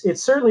it's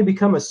certainly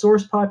become a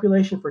source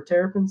population for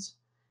terrapins,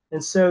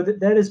 and so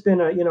that has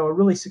been a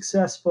really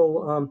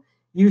successful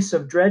use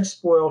of dredge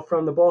spoil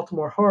from the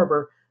Baltimore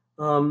Harbor,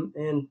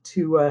 and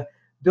to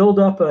build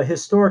up a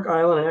historic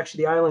island. And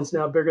actually, the island's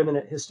now bigger than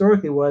it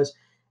historically was.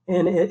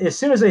 And as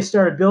soon as they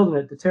started building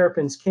it, the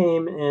terrapins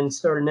came and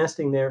started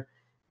nesting there.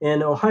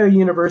 And Ohio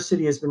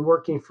University has been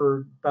working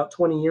for about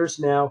 20 years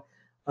now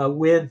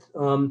with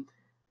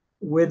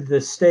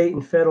the state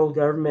and federal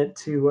government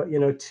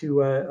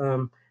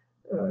to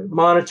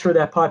monitor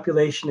that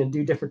population and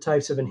do different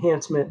types of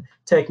enhancement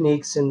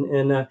techniques,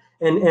 and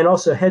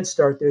also Head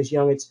Start those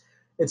young.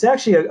 It's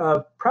actually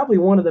probably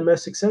one of the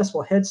most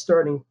successful head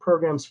starting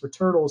programs for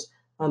turtles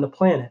on the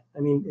planet. I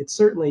mean, it's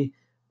certainly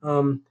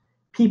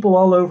people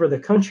all over the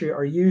country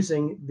are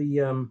using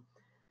the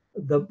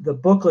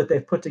booklet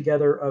they've put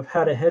together of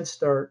how to head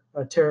start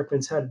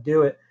terrapins, how to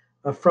do it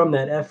from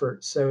that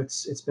effort. So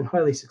it's been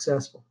highly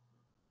successful.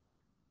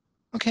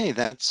 Okay,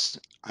 that's,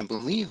 I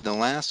believe, the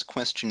last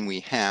question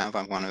we have.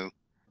 I want to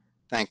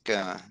thank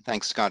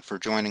Scott for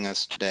joining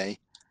us today.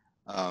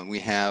 We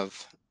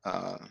have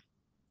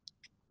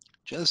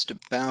just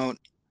about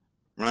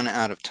run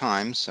out of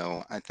time,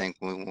 so I think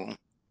we will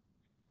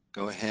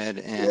go ahead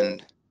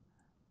and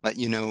let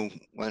you know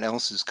what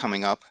else is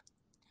coming up.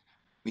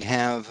 We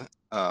have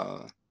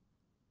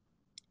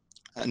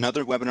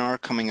another webinar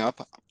coming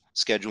up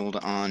scheduled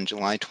on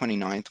July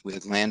 29th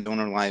with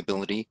landowner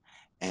liability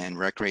and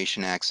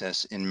recreation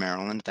access in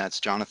Maryland. That's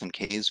Jonathan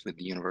Kays with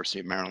the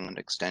University of Maryland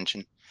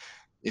Extension.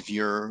 If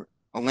you're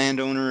a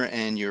landowner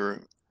and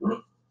you're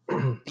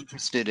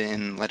interested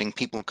in letting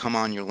people come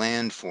on your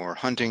land for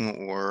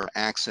hunting or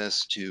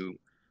access to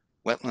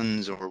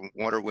wetlands or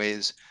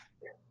waterways,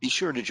 be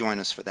sure to join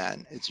us for that.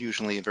 It's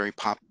usually a very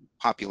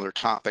popular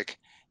topic,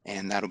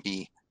 and that'll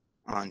be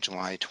on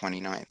July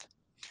 29th.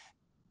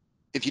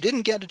 If you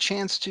didn't get a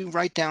chance to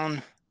write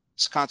down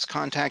Scott's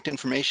contact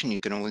information,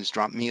 you can always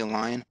drop me a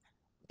line,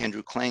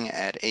 Andrew Kling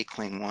at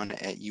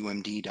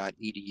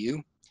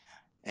akling1@umd.edu.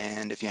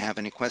 And if you have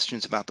any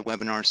questions about the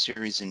webinar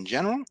series in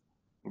general,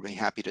 we'll be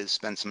happy to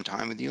spend some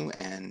time with you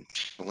and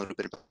chat a little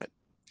bit about it.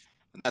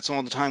 That's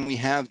all the time we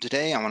have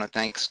today. I want to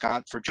thank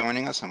Scott for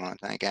joining us. I want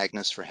to thank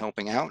Agnes for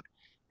helping out,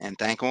 and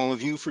thank all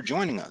of you for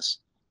joining us.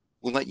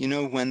 We'll let you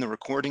know when the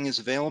recording is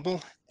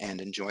available, and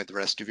enjoy the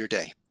rest of your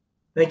day.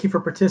 Thank you for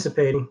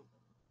participating.